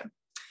bacteria.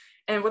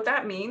 And what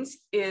that means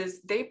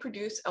is they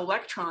produce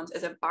electrons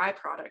as a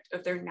byproduct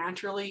of their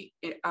naturally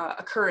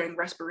occurring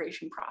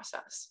respiration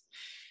process.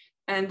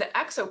 And the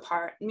exo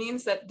part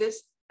means that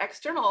this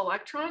external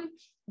electron,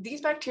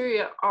 these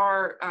bacteria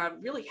are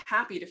really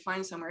happy to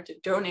find somewhere to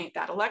donate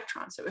that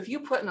electron. So if you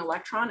put an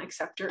electron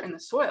acceptor in the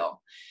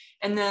soil,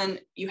 and then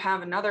you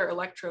have another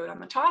electrode on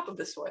the top of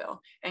the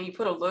soil, and you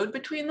put a load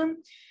between them,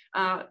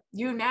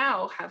 you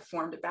now have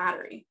formed a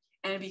battery.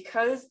 And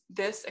because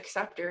this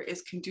acceptor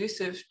is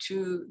conducive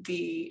to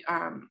the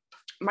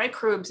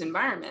microbes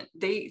environment,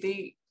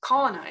 they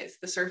colonize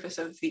the surface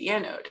of the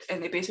anode,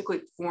 and they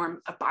basically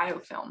form a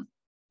biofilm.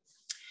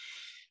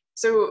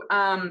 So,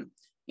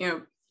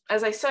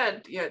 as I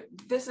said,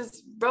 this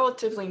is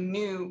relatively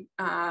new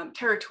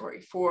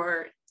territory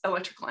for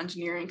electrical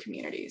engineering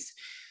communities.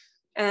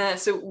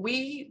 So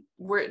we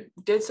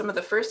did some of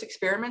the first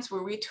experiments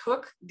where we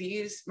took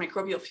these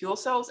microbial fuel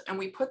cells and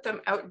we put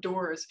them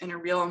outdoors in a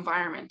real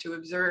environment to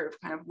observe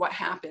kind of what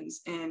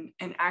happens in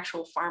an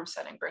actual farm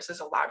setting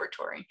versus a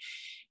laboratory.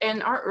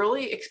 And our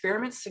early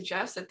experiments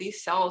suggest that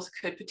these cells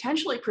could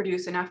potentially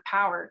produce enough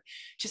power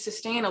to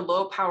sustain a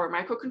low power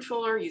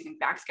microcontroller using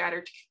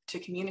backscatter to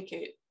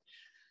communicate.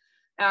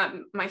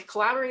 My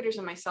collaborators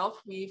and myself,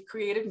 we've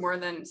created more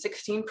than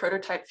 16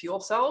 prototype fuel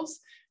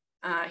cells.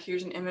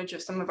 Here's an image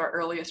of some of our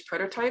earliest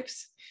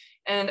prototypes.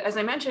 And as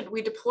I mentioned,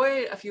 we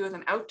deployed a few of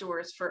them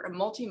outdoors for a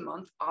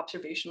multi-month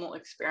observational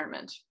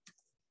experiment.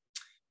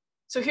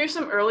 So here's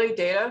some early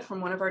data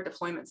from one of our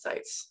deployment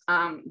sites.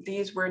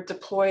 These were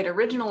deployed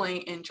originally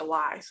in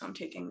July, so I'm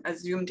taking a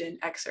zoomed in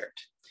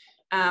excerpt.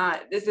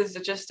 This is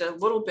just a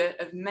little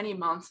bit of many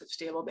months of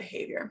stable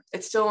behavior.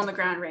 It's still on the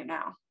ground right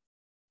now.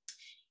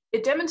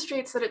 It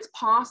demonstrates that it's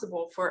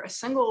possible for a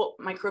single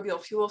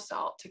microbial fuel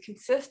cell to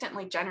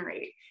consistently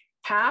generate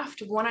 0.5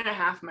 to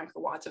 1.5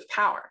 microwatts of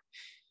power.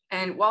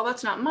 And while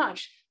that's not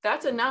much,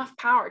 That's enough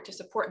power to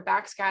support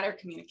backscatter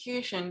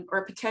communication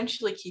or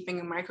potentially keeping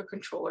a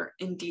microcontroller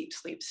in deep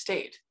sleep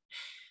state.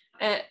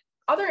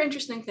 Other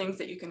interesting things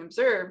that you can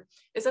observe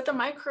is that the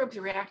microbes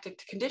react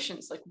to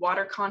conditions like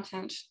water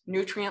content,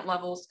 nutrient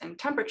levels, and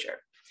temperature.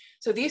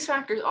 So these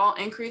factors all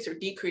increase or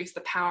decrease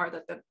the power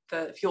that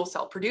the fuel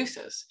cell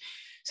produces.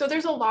 So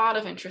there's a lot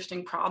of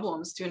interesting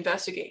problems to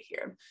investigate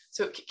here.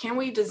 So can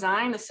we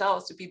design the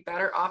cells to be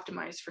better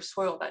optimized for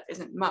soil that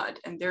isn't mud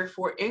and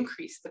therefore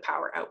increase the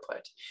power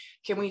output?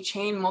 Can we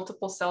chain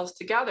multiple cells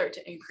together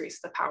to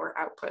increase the power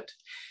output?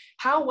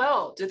 How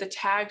well do the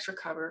tags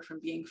recover from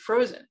being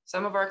frozen?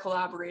 Some of our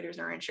collaborators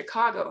are in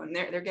Chicago and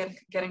they're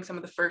getting some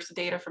of the first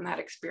data from that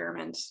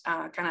experiment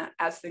kind of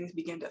as things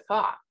begin to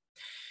thaw.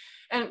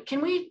 And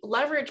can we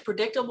leverage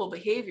predictable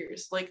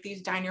behaviors like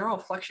these dineural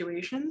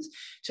fluctuations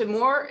to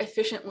more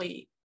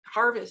efficiently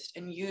harvest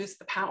and use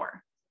the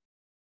power?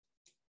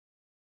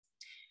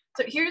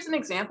 So here's an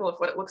example of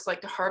what it looks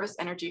like to harvest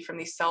energy from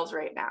these cells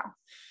right now.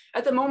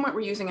 At the moment, we're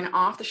using an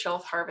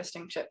off-the-shelf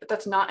harvesting chip, but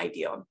that's not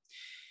ideal.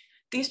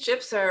 These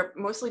chips are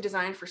mostly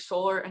designed for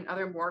solar and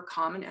other more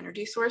common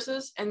energy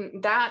sources,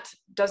 and that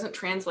doesn't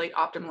translate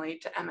optimally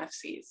to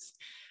MFCs.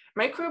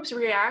 Microbes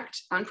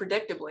react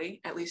unpredictably,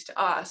 at least to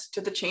us,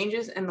 to the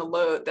changes in the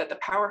load that the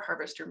power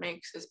harvester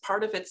makes as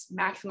part of its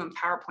maximum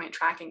power point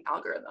tracking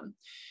algorithm.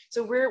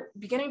 So we're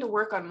beginning to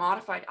work on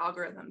modified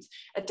algorithms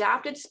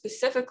adapted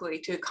specifically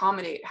to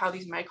accommodate how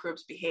these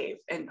microbes behave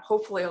and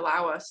hopefully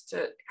allow us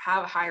to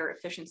have a higher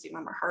efficiency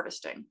when we're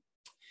harvesting.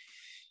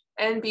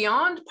 And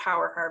beyond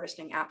power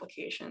harvesting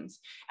applications,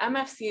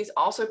 MFCs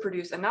also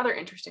produce another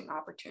interesting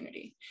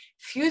opportunity,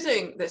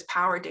 fusing this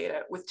power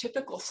data with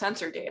typical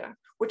sensor data,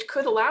 which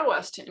could allow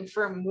us to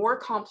infer more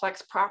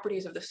complex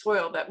properties of the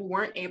soil that we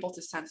weren't able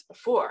to sense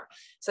before,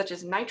 such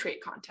as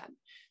nitrate content.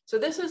 So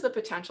this is the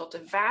potential to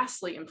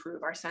vastly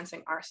improve our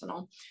sensing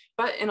arsenal,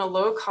 but in a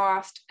low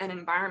cost and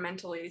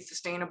environmentally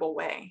sustainable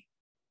way.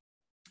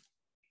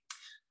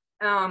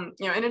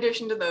 In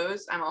addition to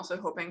those, I'm also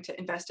hoping to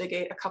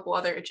investigate a couple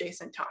other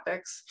adjacent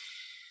topics.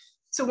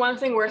 So one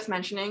thing worth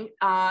mentioning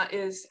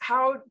is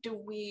how do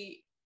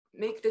we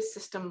make this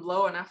system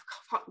low enough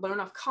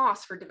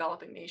cost for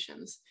developing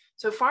nations?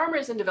 So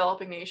farmers in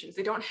developing nations,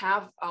 they don't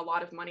have a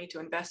lot of money to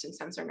invest in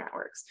sensor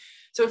networks.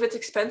 So if it's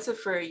expensive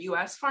for a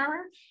US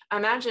farmer,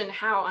 imagine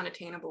how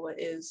unattainable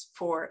it is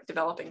for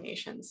developing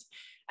nations.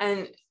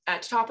 And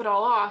to top it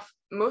all off,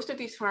 most of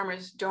these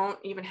farmers don't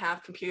even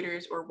have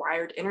computers or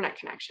wired internet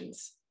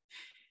connections.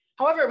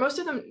 However, most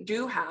of them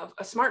do have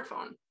a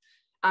smartphone.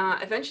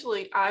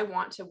 Eventually, I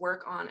want to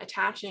work on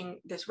attaching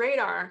this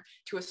radar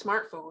to a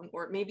smartphone,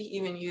 or maybe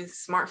even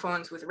use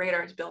smartphones with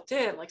radars built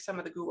in, like some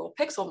of the Google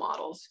Pixel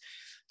models,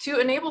 to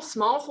enable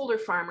smallholder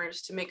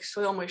farmers to make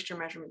soil moisture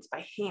measurements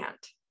by hand.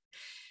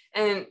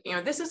 And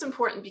this is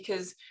important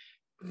because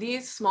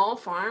these small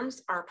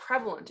farms are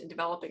prevalent in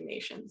developing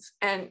nations.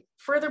 And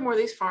furthermore,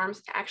 these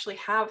farms actually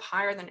have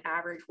higher than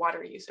average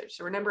water usage.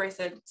 So remember I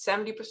said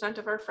 70%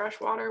 of our fresh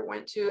water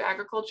went to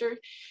agriculture.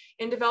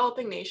 In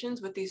developing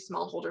nations with these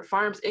smallholder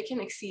farms, it can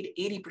exceed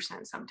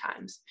 80%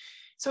 sometimes.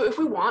 So if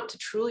we want to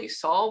truly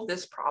solve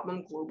this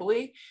problem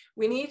globally,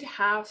 we need to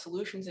have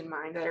solutions in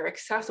mind that are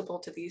accessible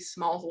to these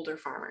smallholder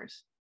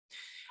farmers.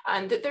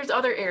 And there's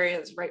other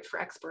areas ripe for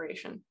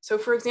exploration. So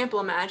for example,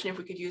 imagine if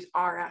we could use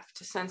RF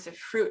to sense if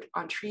fruit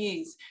on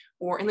trees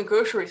or in the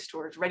grocery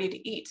stores ready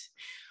to eat,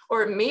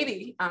 or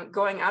maybe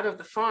going out of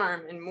the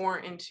farm and more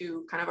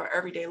into kind of our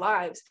everyday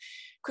lives,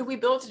 could we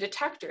build a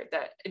detector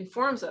that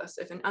informs us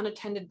if an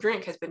unattended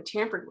drink has been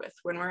tampered with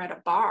when we're at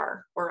a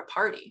bar or a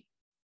party?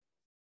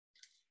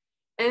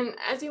 And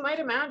as you might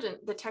imagine,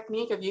 the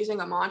technique of using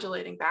a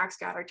modulating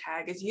backscatter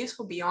tag is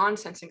useful beyond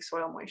sensing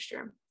soil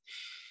moisture.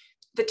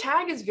 The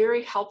tag is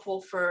very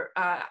helpful for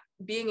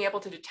being able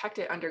to detect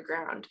it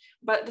underground,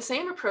 but the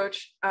same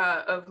approach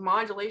of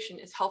modulation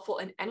is helpful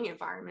in any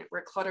environment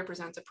where clutter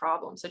presents a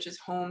problem, such as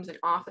homes and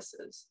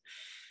offices.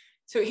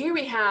 So here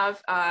we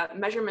have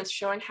measurements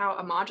showing how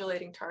a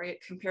modulating target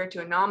compared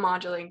to a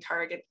non-modulating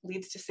target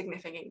leads to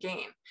significant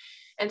gain.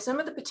 And some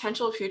of the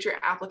potential future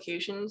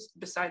applications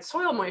besides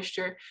soil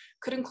moisture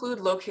could include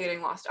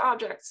locating lost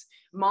objects,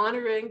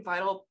 monitoring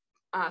vital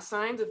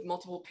signs of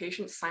multiple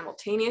patients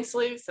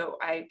simultaneously. So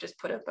I just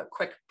put up a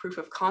quick proof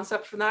of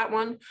concept for that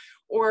one,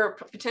 or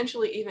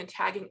potentially even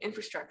tagging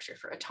infrastructure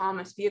for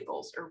autonomous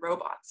vehicles or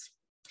robots.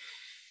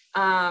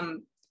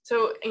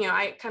 So,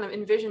 I kind of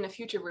envision a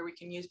future where we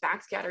can use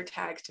backscatter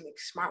tags to make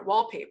smart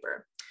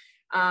wallpaper,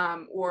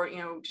 or,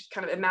 just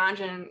kind of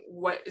imagine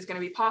what is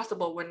going to be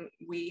possible when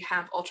we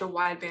have ultra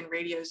wideband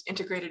radios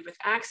integrated with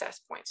access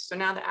points. So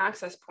now the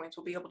access points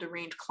will be able to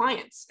range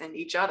clients and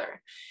each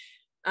other.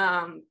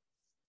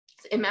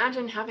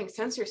 Imagine having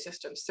sensor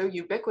systems so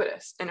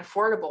ubiquitous and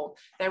affordable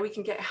that we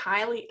can get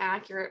highly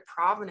accurate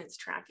provenance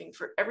tracking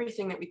for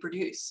everything that we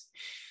produce.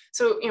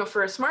 So,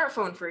 for a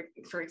smartphone,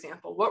 for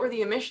example, what were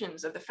the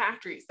emissions of the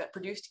factories that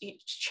produced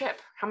each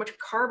chip? How much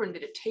carbon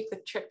did it take the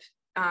chip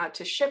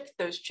to ship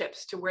those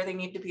chips to where they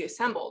need to be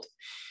assembled?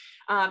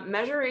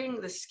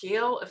 measuring the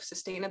scale of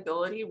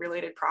sustainability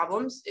related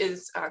problems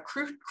is a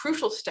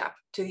crucial step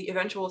to the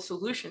eventual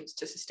solutions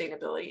to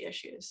sustainability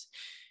issues.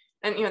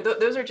 And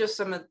those are just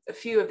a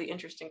few of the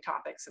interesting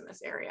topics in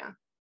this area.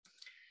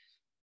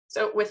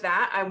 So with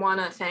that, I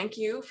want to thank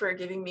you for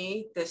giving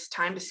me this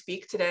time to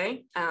speak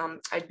today.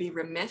 I'd be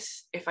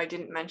remiss if I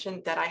didn't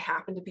mention that I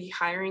happen to be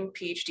hiring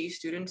PhD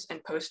students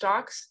and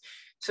postdocs.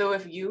 So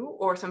if you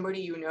or somebody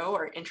you know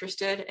are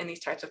interested in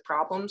these types of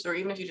problems, or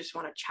even if you just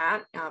want to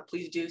chat,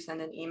 please do send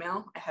an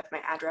email. I have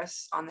my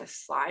address on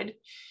this slide.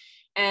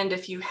 And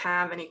if you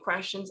have any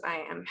questions, I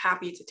am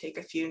happy to take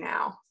a few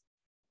now.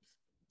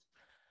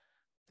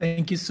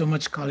 Thank you so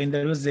much, Colin.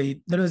 That was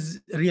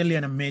really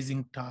an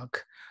amazing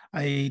talk.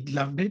 I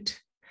loved it.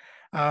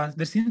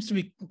 There seems to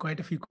be quite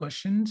a few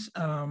questions.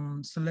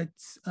 So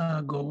let's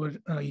go over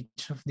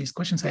each of these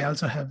questions. I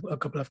also have a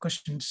couple of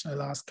questions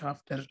I'll ask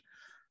after.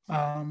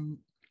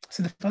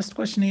 So the first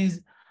question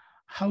is,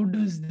 how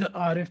does the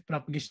RF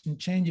propagation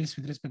changes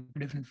with respect to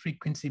different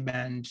frequency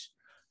bands,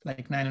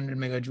 like 900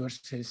 megahertz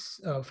versus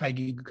 5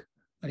 gig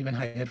or even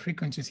higher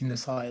frequencies in the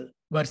soil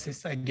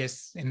versus, I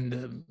guess, in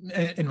the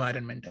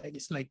environment, I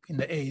guess, like in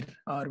the air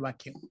or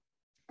vacuum?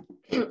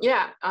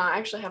 Yeah, I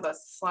actually have a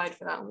slide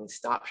for that. Let me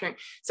stop sharing.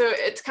 So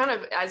it's kind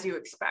of as you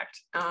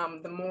expect.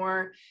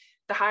 The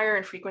higher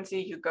in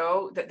frequency you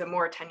go, the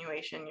more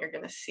attenuation you're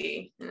going to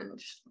see. And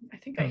I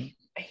think I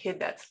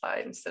hid that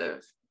slide instead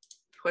of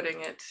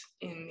putting it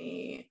in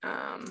the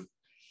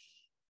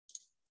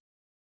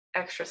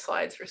extra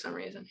slides for some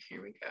reason. Here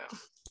we go.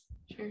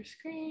 Share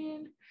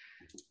screen.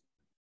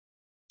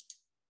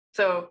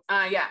 So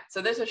yeah,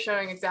 so this is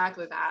showing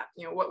exactly that,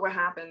 what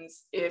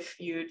happens if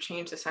you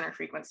change the center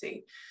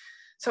frequency.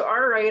 So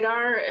our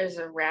radar is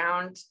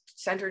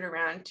centered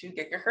around 2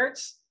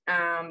 gigahertz.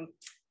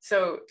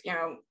 So,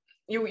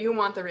 you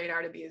want the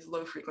radar to be as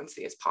low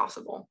frequency as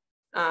possible.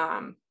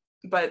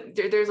 But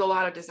there's a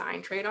lot of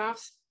design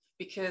trade-offs,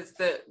 because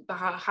the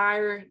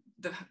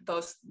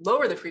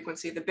lower the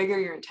frequency, the bigger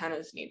your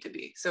antennas need to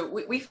be. So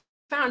we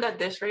found that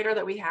this radar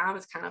that we have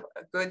is kind of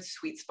a good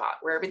sweet spot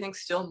where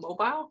everything's still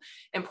mobile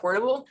and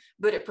portable,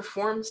 but it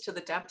performs to the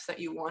depths that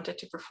you want it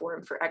to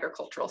perform for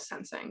agricultural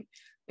sensing.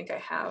 I think I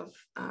have,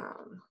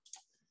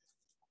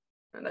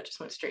 and that just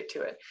went straight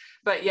to it.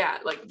 But yeah,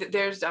 like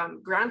there's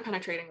ground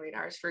penetrating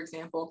radars, for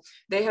example.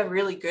 They have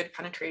really good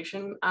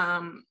penetration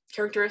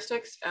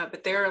characteristics,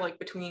 but they're like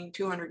between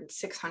 200 and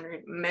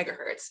 600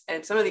 megahertz.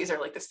 And some of these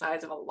are like the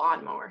size of a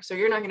lawnmower. So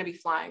you're not going to be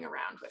flying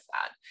around with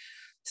that.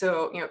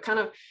 So, kind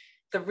of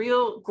the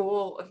real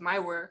goal of my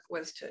work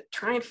was to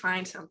try and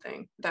find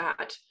something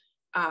that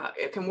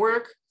it can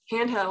work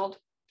handheld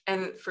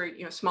and for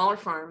smaller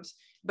farms,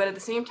 but at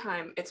the same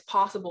time, it's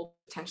possible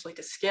potentially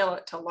to scale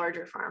it to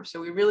larger farms. So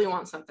we really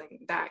want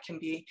something that can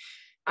be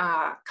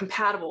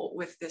compatible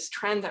with this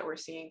trend that we're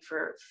seeing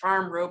for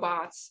farm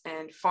robots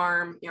and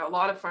a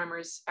lot of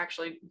farmers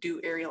actually do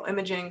aerial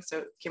imaging.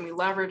 So can we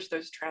leverage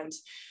those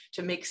trends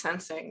to make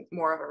sensing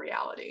more of a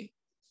reality?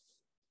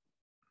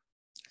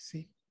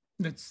 See,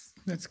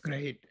 that's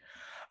great.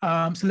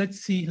 So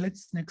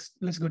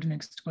let's go to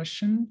next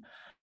question.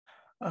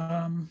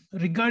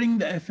 Regarding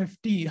the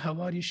FFT,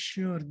 how are you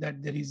sure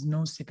that there is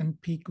no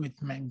second peak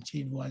with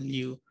magnitude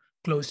value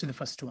close to the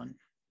first one?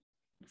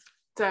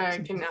 So I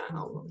can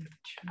I'll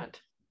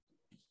chat.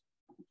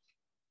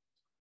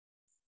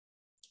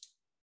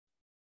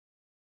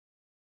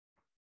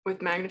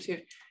 With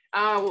magnitude,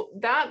 well,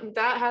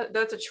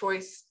 that's a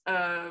choice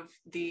of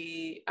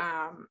the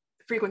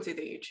frequency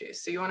that you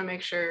choose. So you want to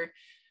make sure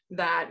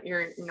that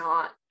you're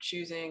not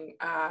choosing.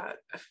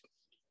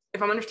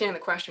 If I'm understanding the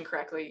question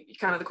correctly,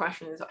 kind of the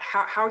question is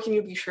how can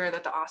you be sure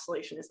that the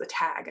oscillation is the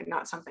tag and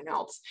not something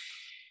else?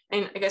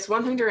 And I guess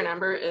one thing to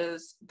remember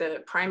is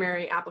the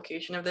primary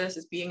application of this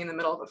is being in the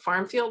middle of a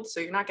farm field. So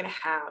you're not going to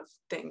have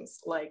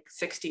things like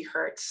 60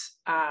 hertz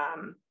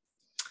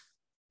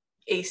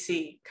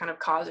AC kind of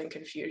causing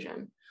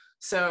confusion.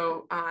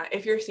 So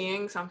if you're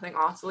seeing something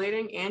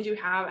oscillating and you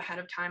have ahead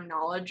of time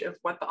knowledge of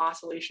what the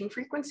oscillation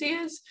frequency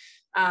is,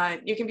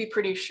 you can be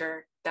pretty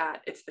sure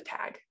that it's the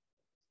tag.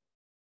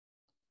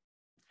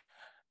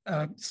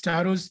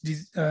 Staros,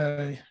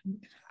 yes,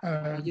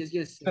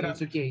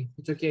 it's okay.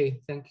 It's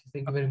okay. Thank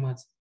you very much.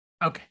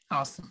 Okay,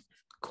 awesome,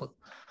 cool.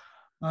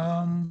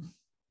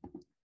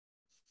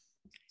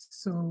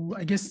 So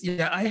I guess,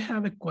 yeah, I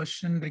have a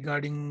question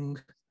regarding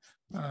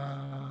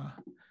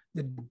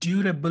the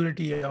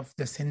durability of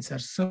the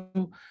sensors. So,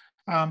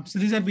 so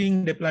these are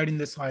being deployed in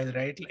the soil,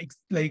 right?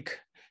 Like,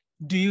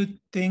 do you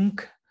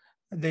think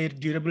their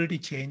durability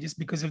changes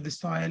because of the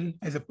soil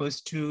as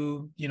opposed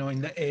to,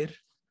 in the air?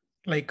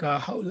 Like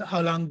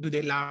how long do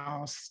they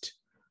last?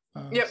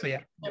 Yep. So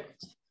yeah. Yep.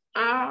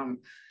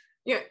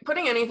 Yeah,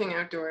 putting anything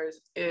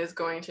outdoors is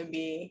going to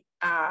be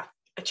a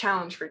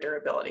challenge for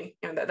durability.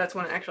 That's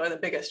one actually the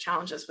biggest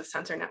challenges with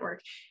sensor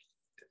networks.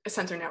 I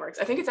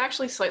think it's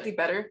actually slightly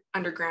better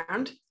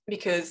underground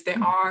because they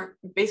are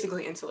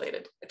basically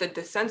insulated.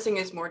 The sensing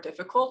is more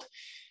difficult,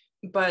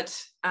 but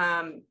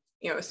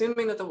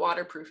assuming that the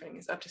waterproofing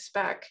is up to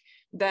spec,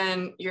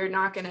 then you're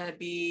not going to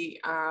be,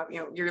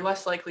 you're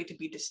less likely to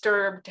be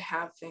disturbed, to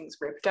have things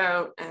ripped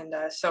out, and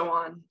so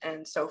on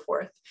and so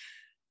forth.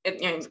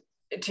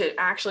 To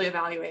actually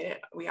evaluate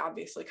it, we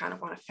obviously kind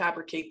of want to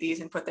fabricate these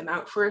and put them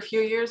out for a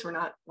few years. We're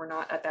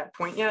not at that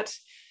point yet.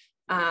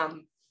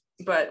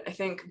 But I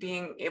think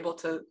being able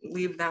to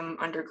leave them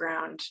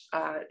underground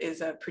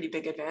is a pretty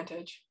big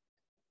advantage.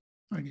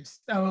 I guess.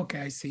 Oh, okay,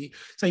 I see.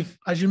 So if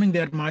assuming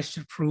they're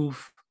moisture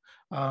proof,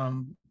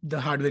 the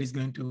hardware is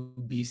going to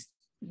be,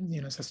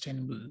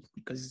 sustainable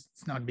because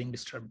it's not being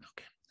disturbed.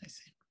 Okay, I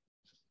see.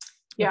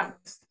 Yeah,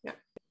 yeah.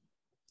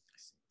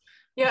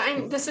 Yeah,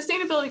 and the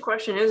sustainability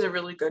question is a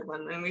really good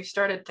one, and we've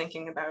started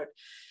thinking about,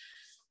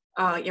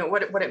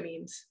 what it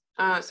means.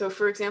 So,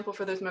 for example,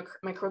 for those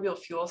microbial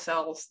fuel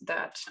cells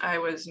that I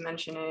was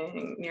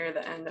mentioning near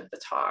the end of the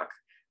talk,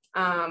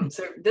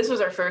 so this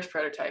was our first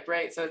prototype,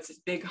 right? So it's this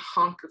big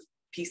hunk of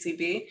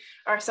PCB.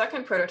 Our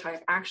second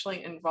prototype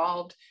actually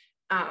involved,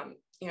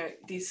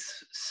 these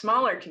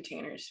smaller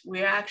containers.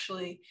 We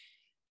actually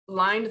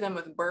lined them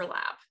with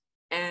burlap,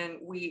 and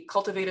we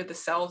cultivated the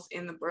cells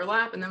in the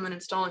burlap. And then when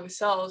installing the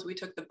cells, we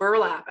took the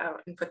burlap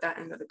out and put that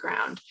into the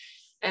ground.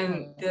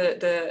 And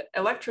the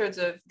electrodes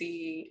of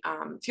the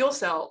fuel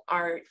cell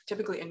are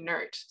typically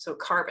inert, so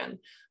carbon.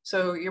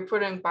 So you're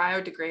putting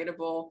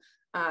biodegradable,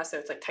 so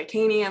it's like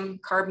titanium,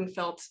 carbon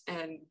felt,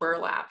 and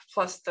burlap,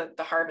 plus the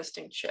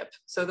harvesting chip.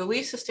 So the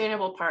least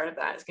sustainable part of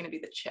that is going to be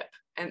the chip.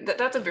 And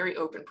that's a very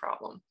open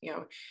problem.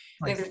 I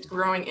think there's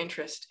growing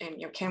interest in,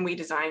 can we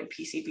design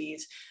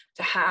PCBs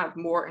to have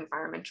more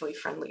environmentally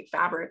friendly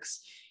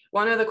fabrics?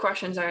 One of the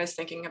questions I was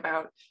thinking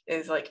about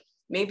is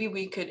maybe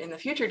we could in the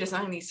future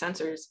design these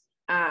sensors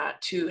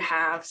to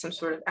have some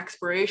sort of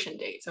expiration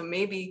date. So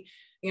maybe,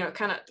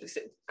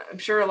 I'm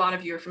sure a lot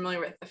of you are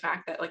familiar with the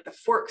fact that the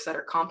forks that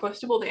are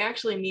compostable, they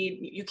actually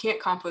you can't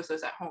compost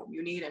those at home.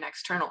 You need an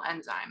external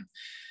enzyme.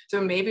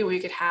 So maybe we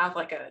could have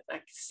a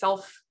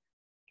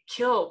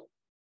self-kill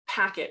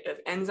packet of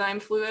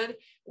enzyme fluid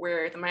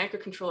where the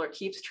microcontroller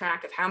keeps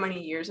track of how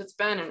many years it's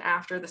been, and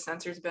after the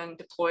sensor's been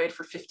deployed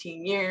for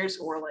 15 years,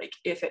 or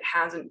if it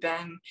hasn't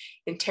been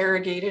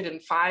interrogated in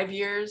 5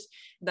 years,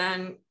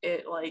 then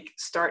it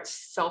starts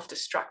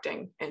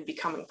self-destructing and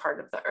becoming part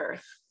of the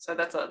earth. So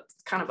that's a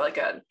kind of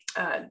a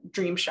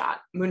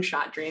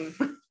moonshot dream.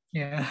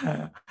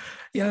 Yeah,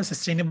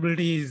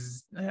 sustainability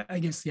is, I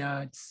guess,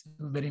 it's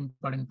a very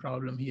important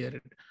problem here.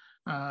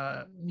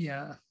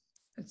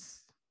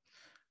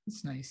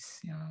 It's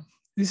nice.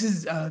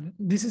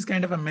 This is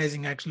kind of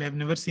amazing. Actually, I've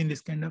never seen this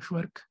kind of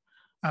work,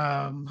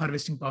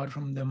 harvesting power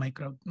from the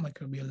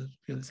microbial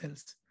fuel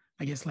cells.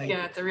 I guess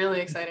it's a really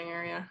exciting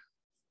area.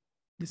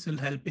 This will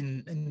help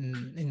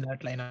in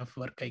that line of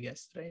work, I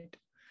guess, right?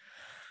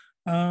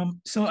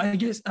 So I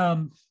guess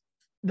the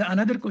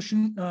another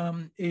question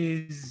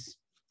is,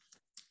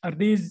 are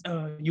these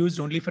used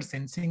only for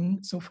sensing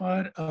so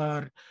far,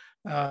 or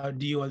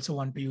do you also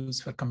want to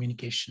use for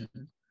communication?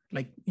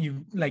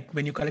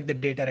 When you collect the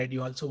data, right,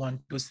 you also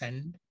want to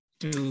send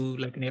to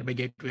a nearby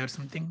gateway or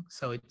something.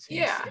 So it's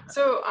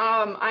So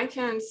I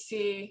can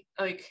see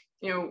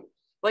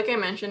like I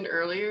mentioned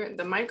earlier,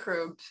 the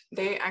microbes,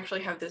 they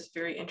actually have this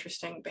very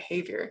interesting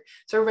behavior.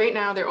 So right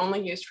now they're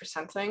only used for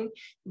sensing,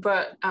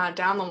 but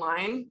down the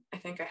line, I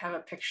think I have a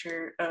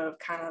picture of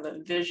kind of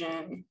the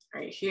vision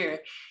right here.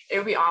 It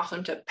would be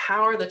awesome to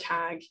power the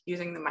tag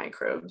using the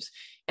microbes.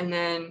 And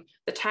then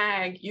the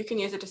tag, you can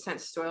use it to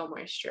sense soil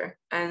moisture.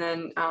 And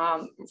then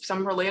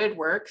some related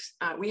works,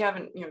 we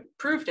haven't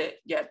proved it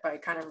yet by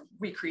kind of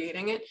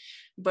recreating it,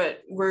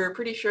 but we're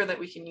pretty sure that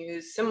we can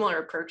use similar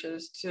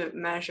approaches to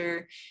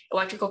measure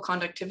electrical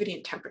conductivity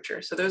and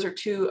temperature. So those are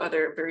two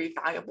other very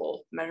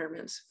valuable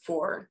measurements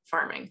for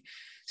farming.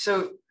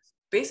 So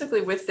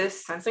basically with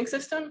this sensing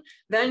system,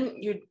 then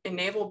you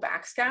enable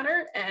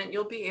backscatter and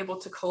you'll be able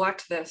to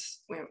collect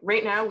this.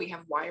 Right now we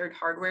have wired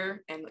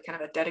hardware and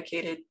kind of a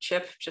dedicated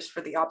chip just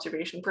for the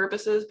observation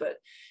purposes, but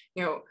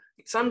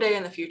someday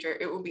in the future,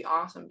 it will be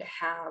awesome to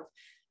have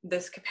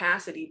this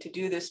capacity to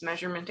do this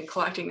measurement and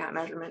collecting that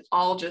measurement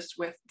all just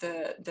with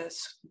the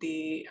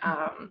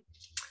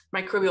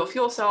microbial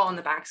fuel cell and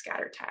the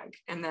backscatter tag,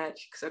 and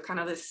so kind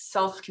of this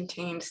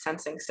self-contained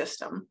sensing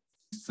system.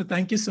 So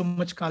thank you so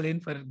much, Colin,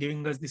 for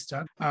giving us this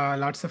talk.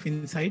 Lots of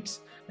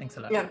insights. Thanks a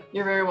lot. Yeah,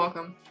 you're very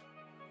welcome.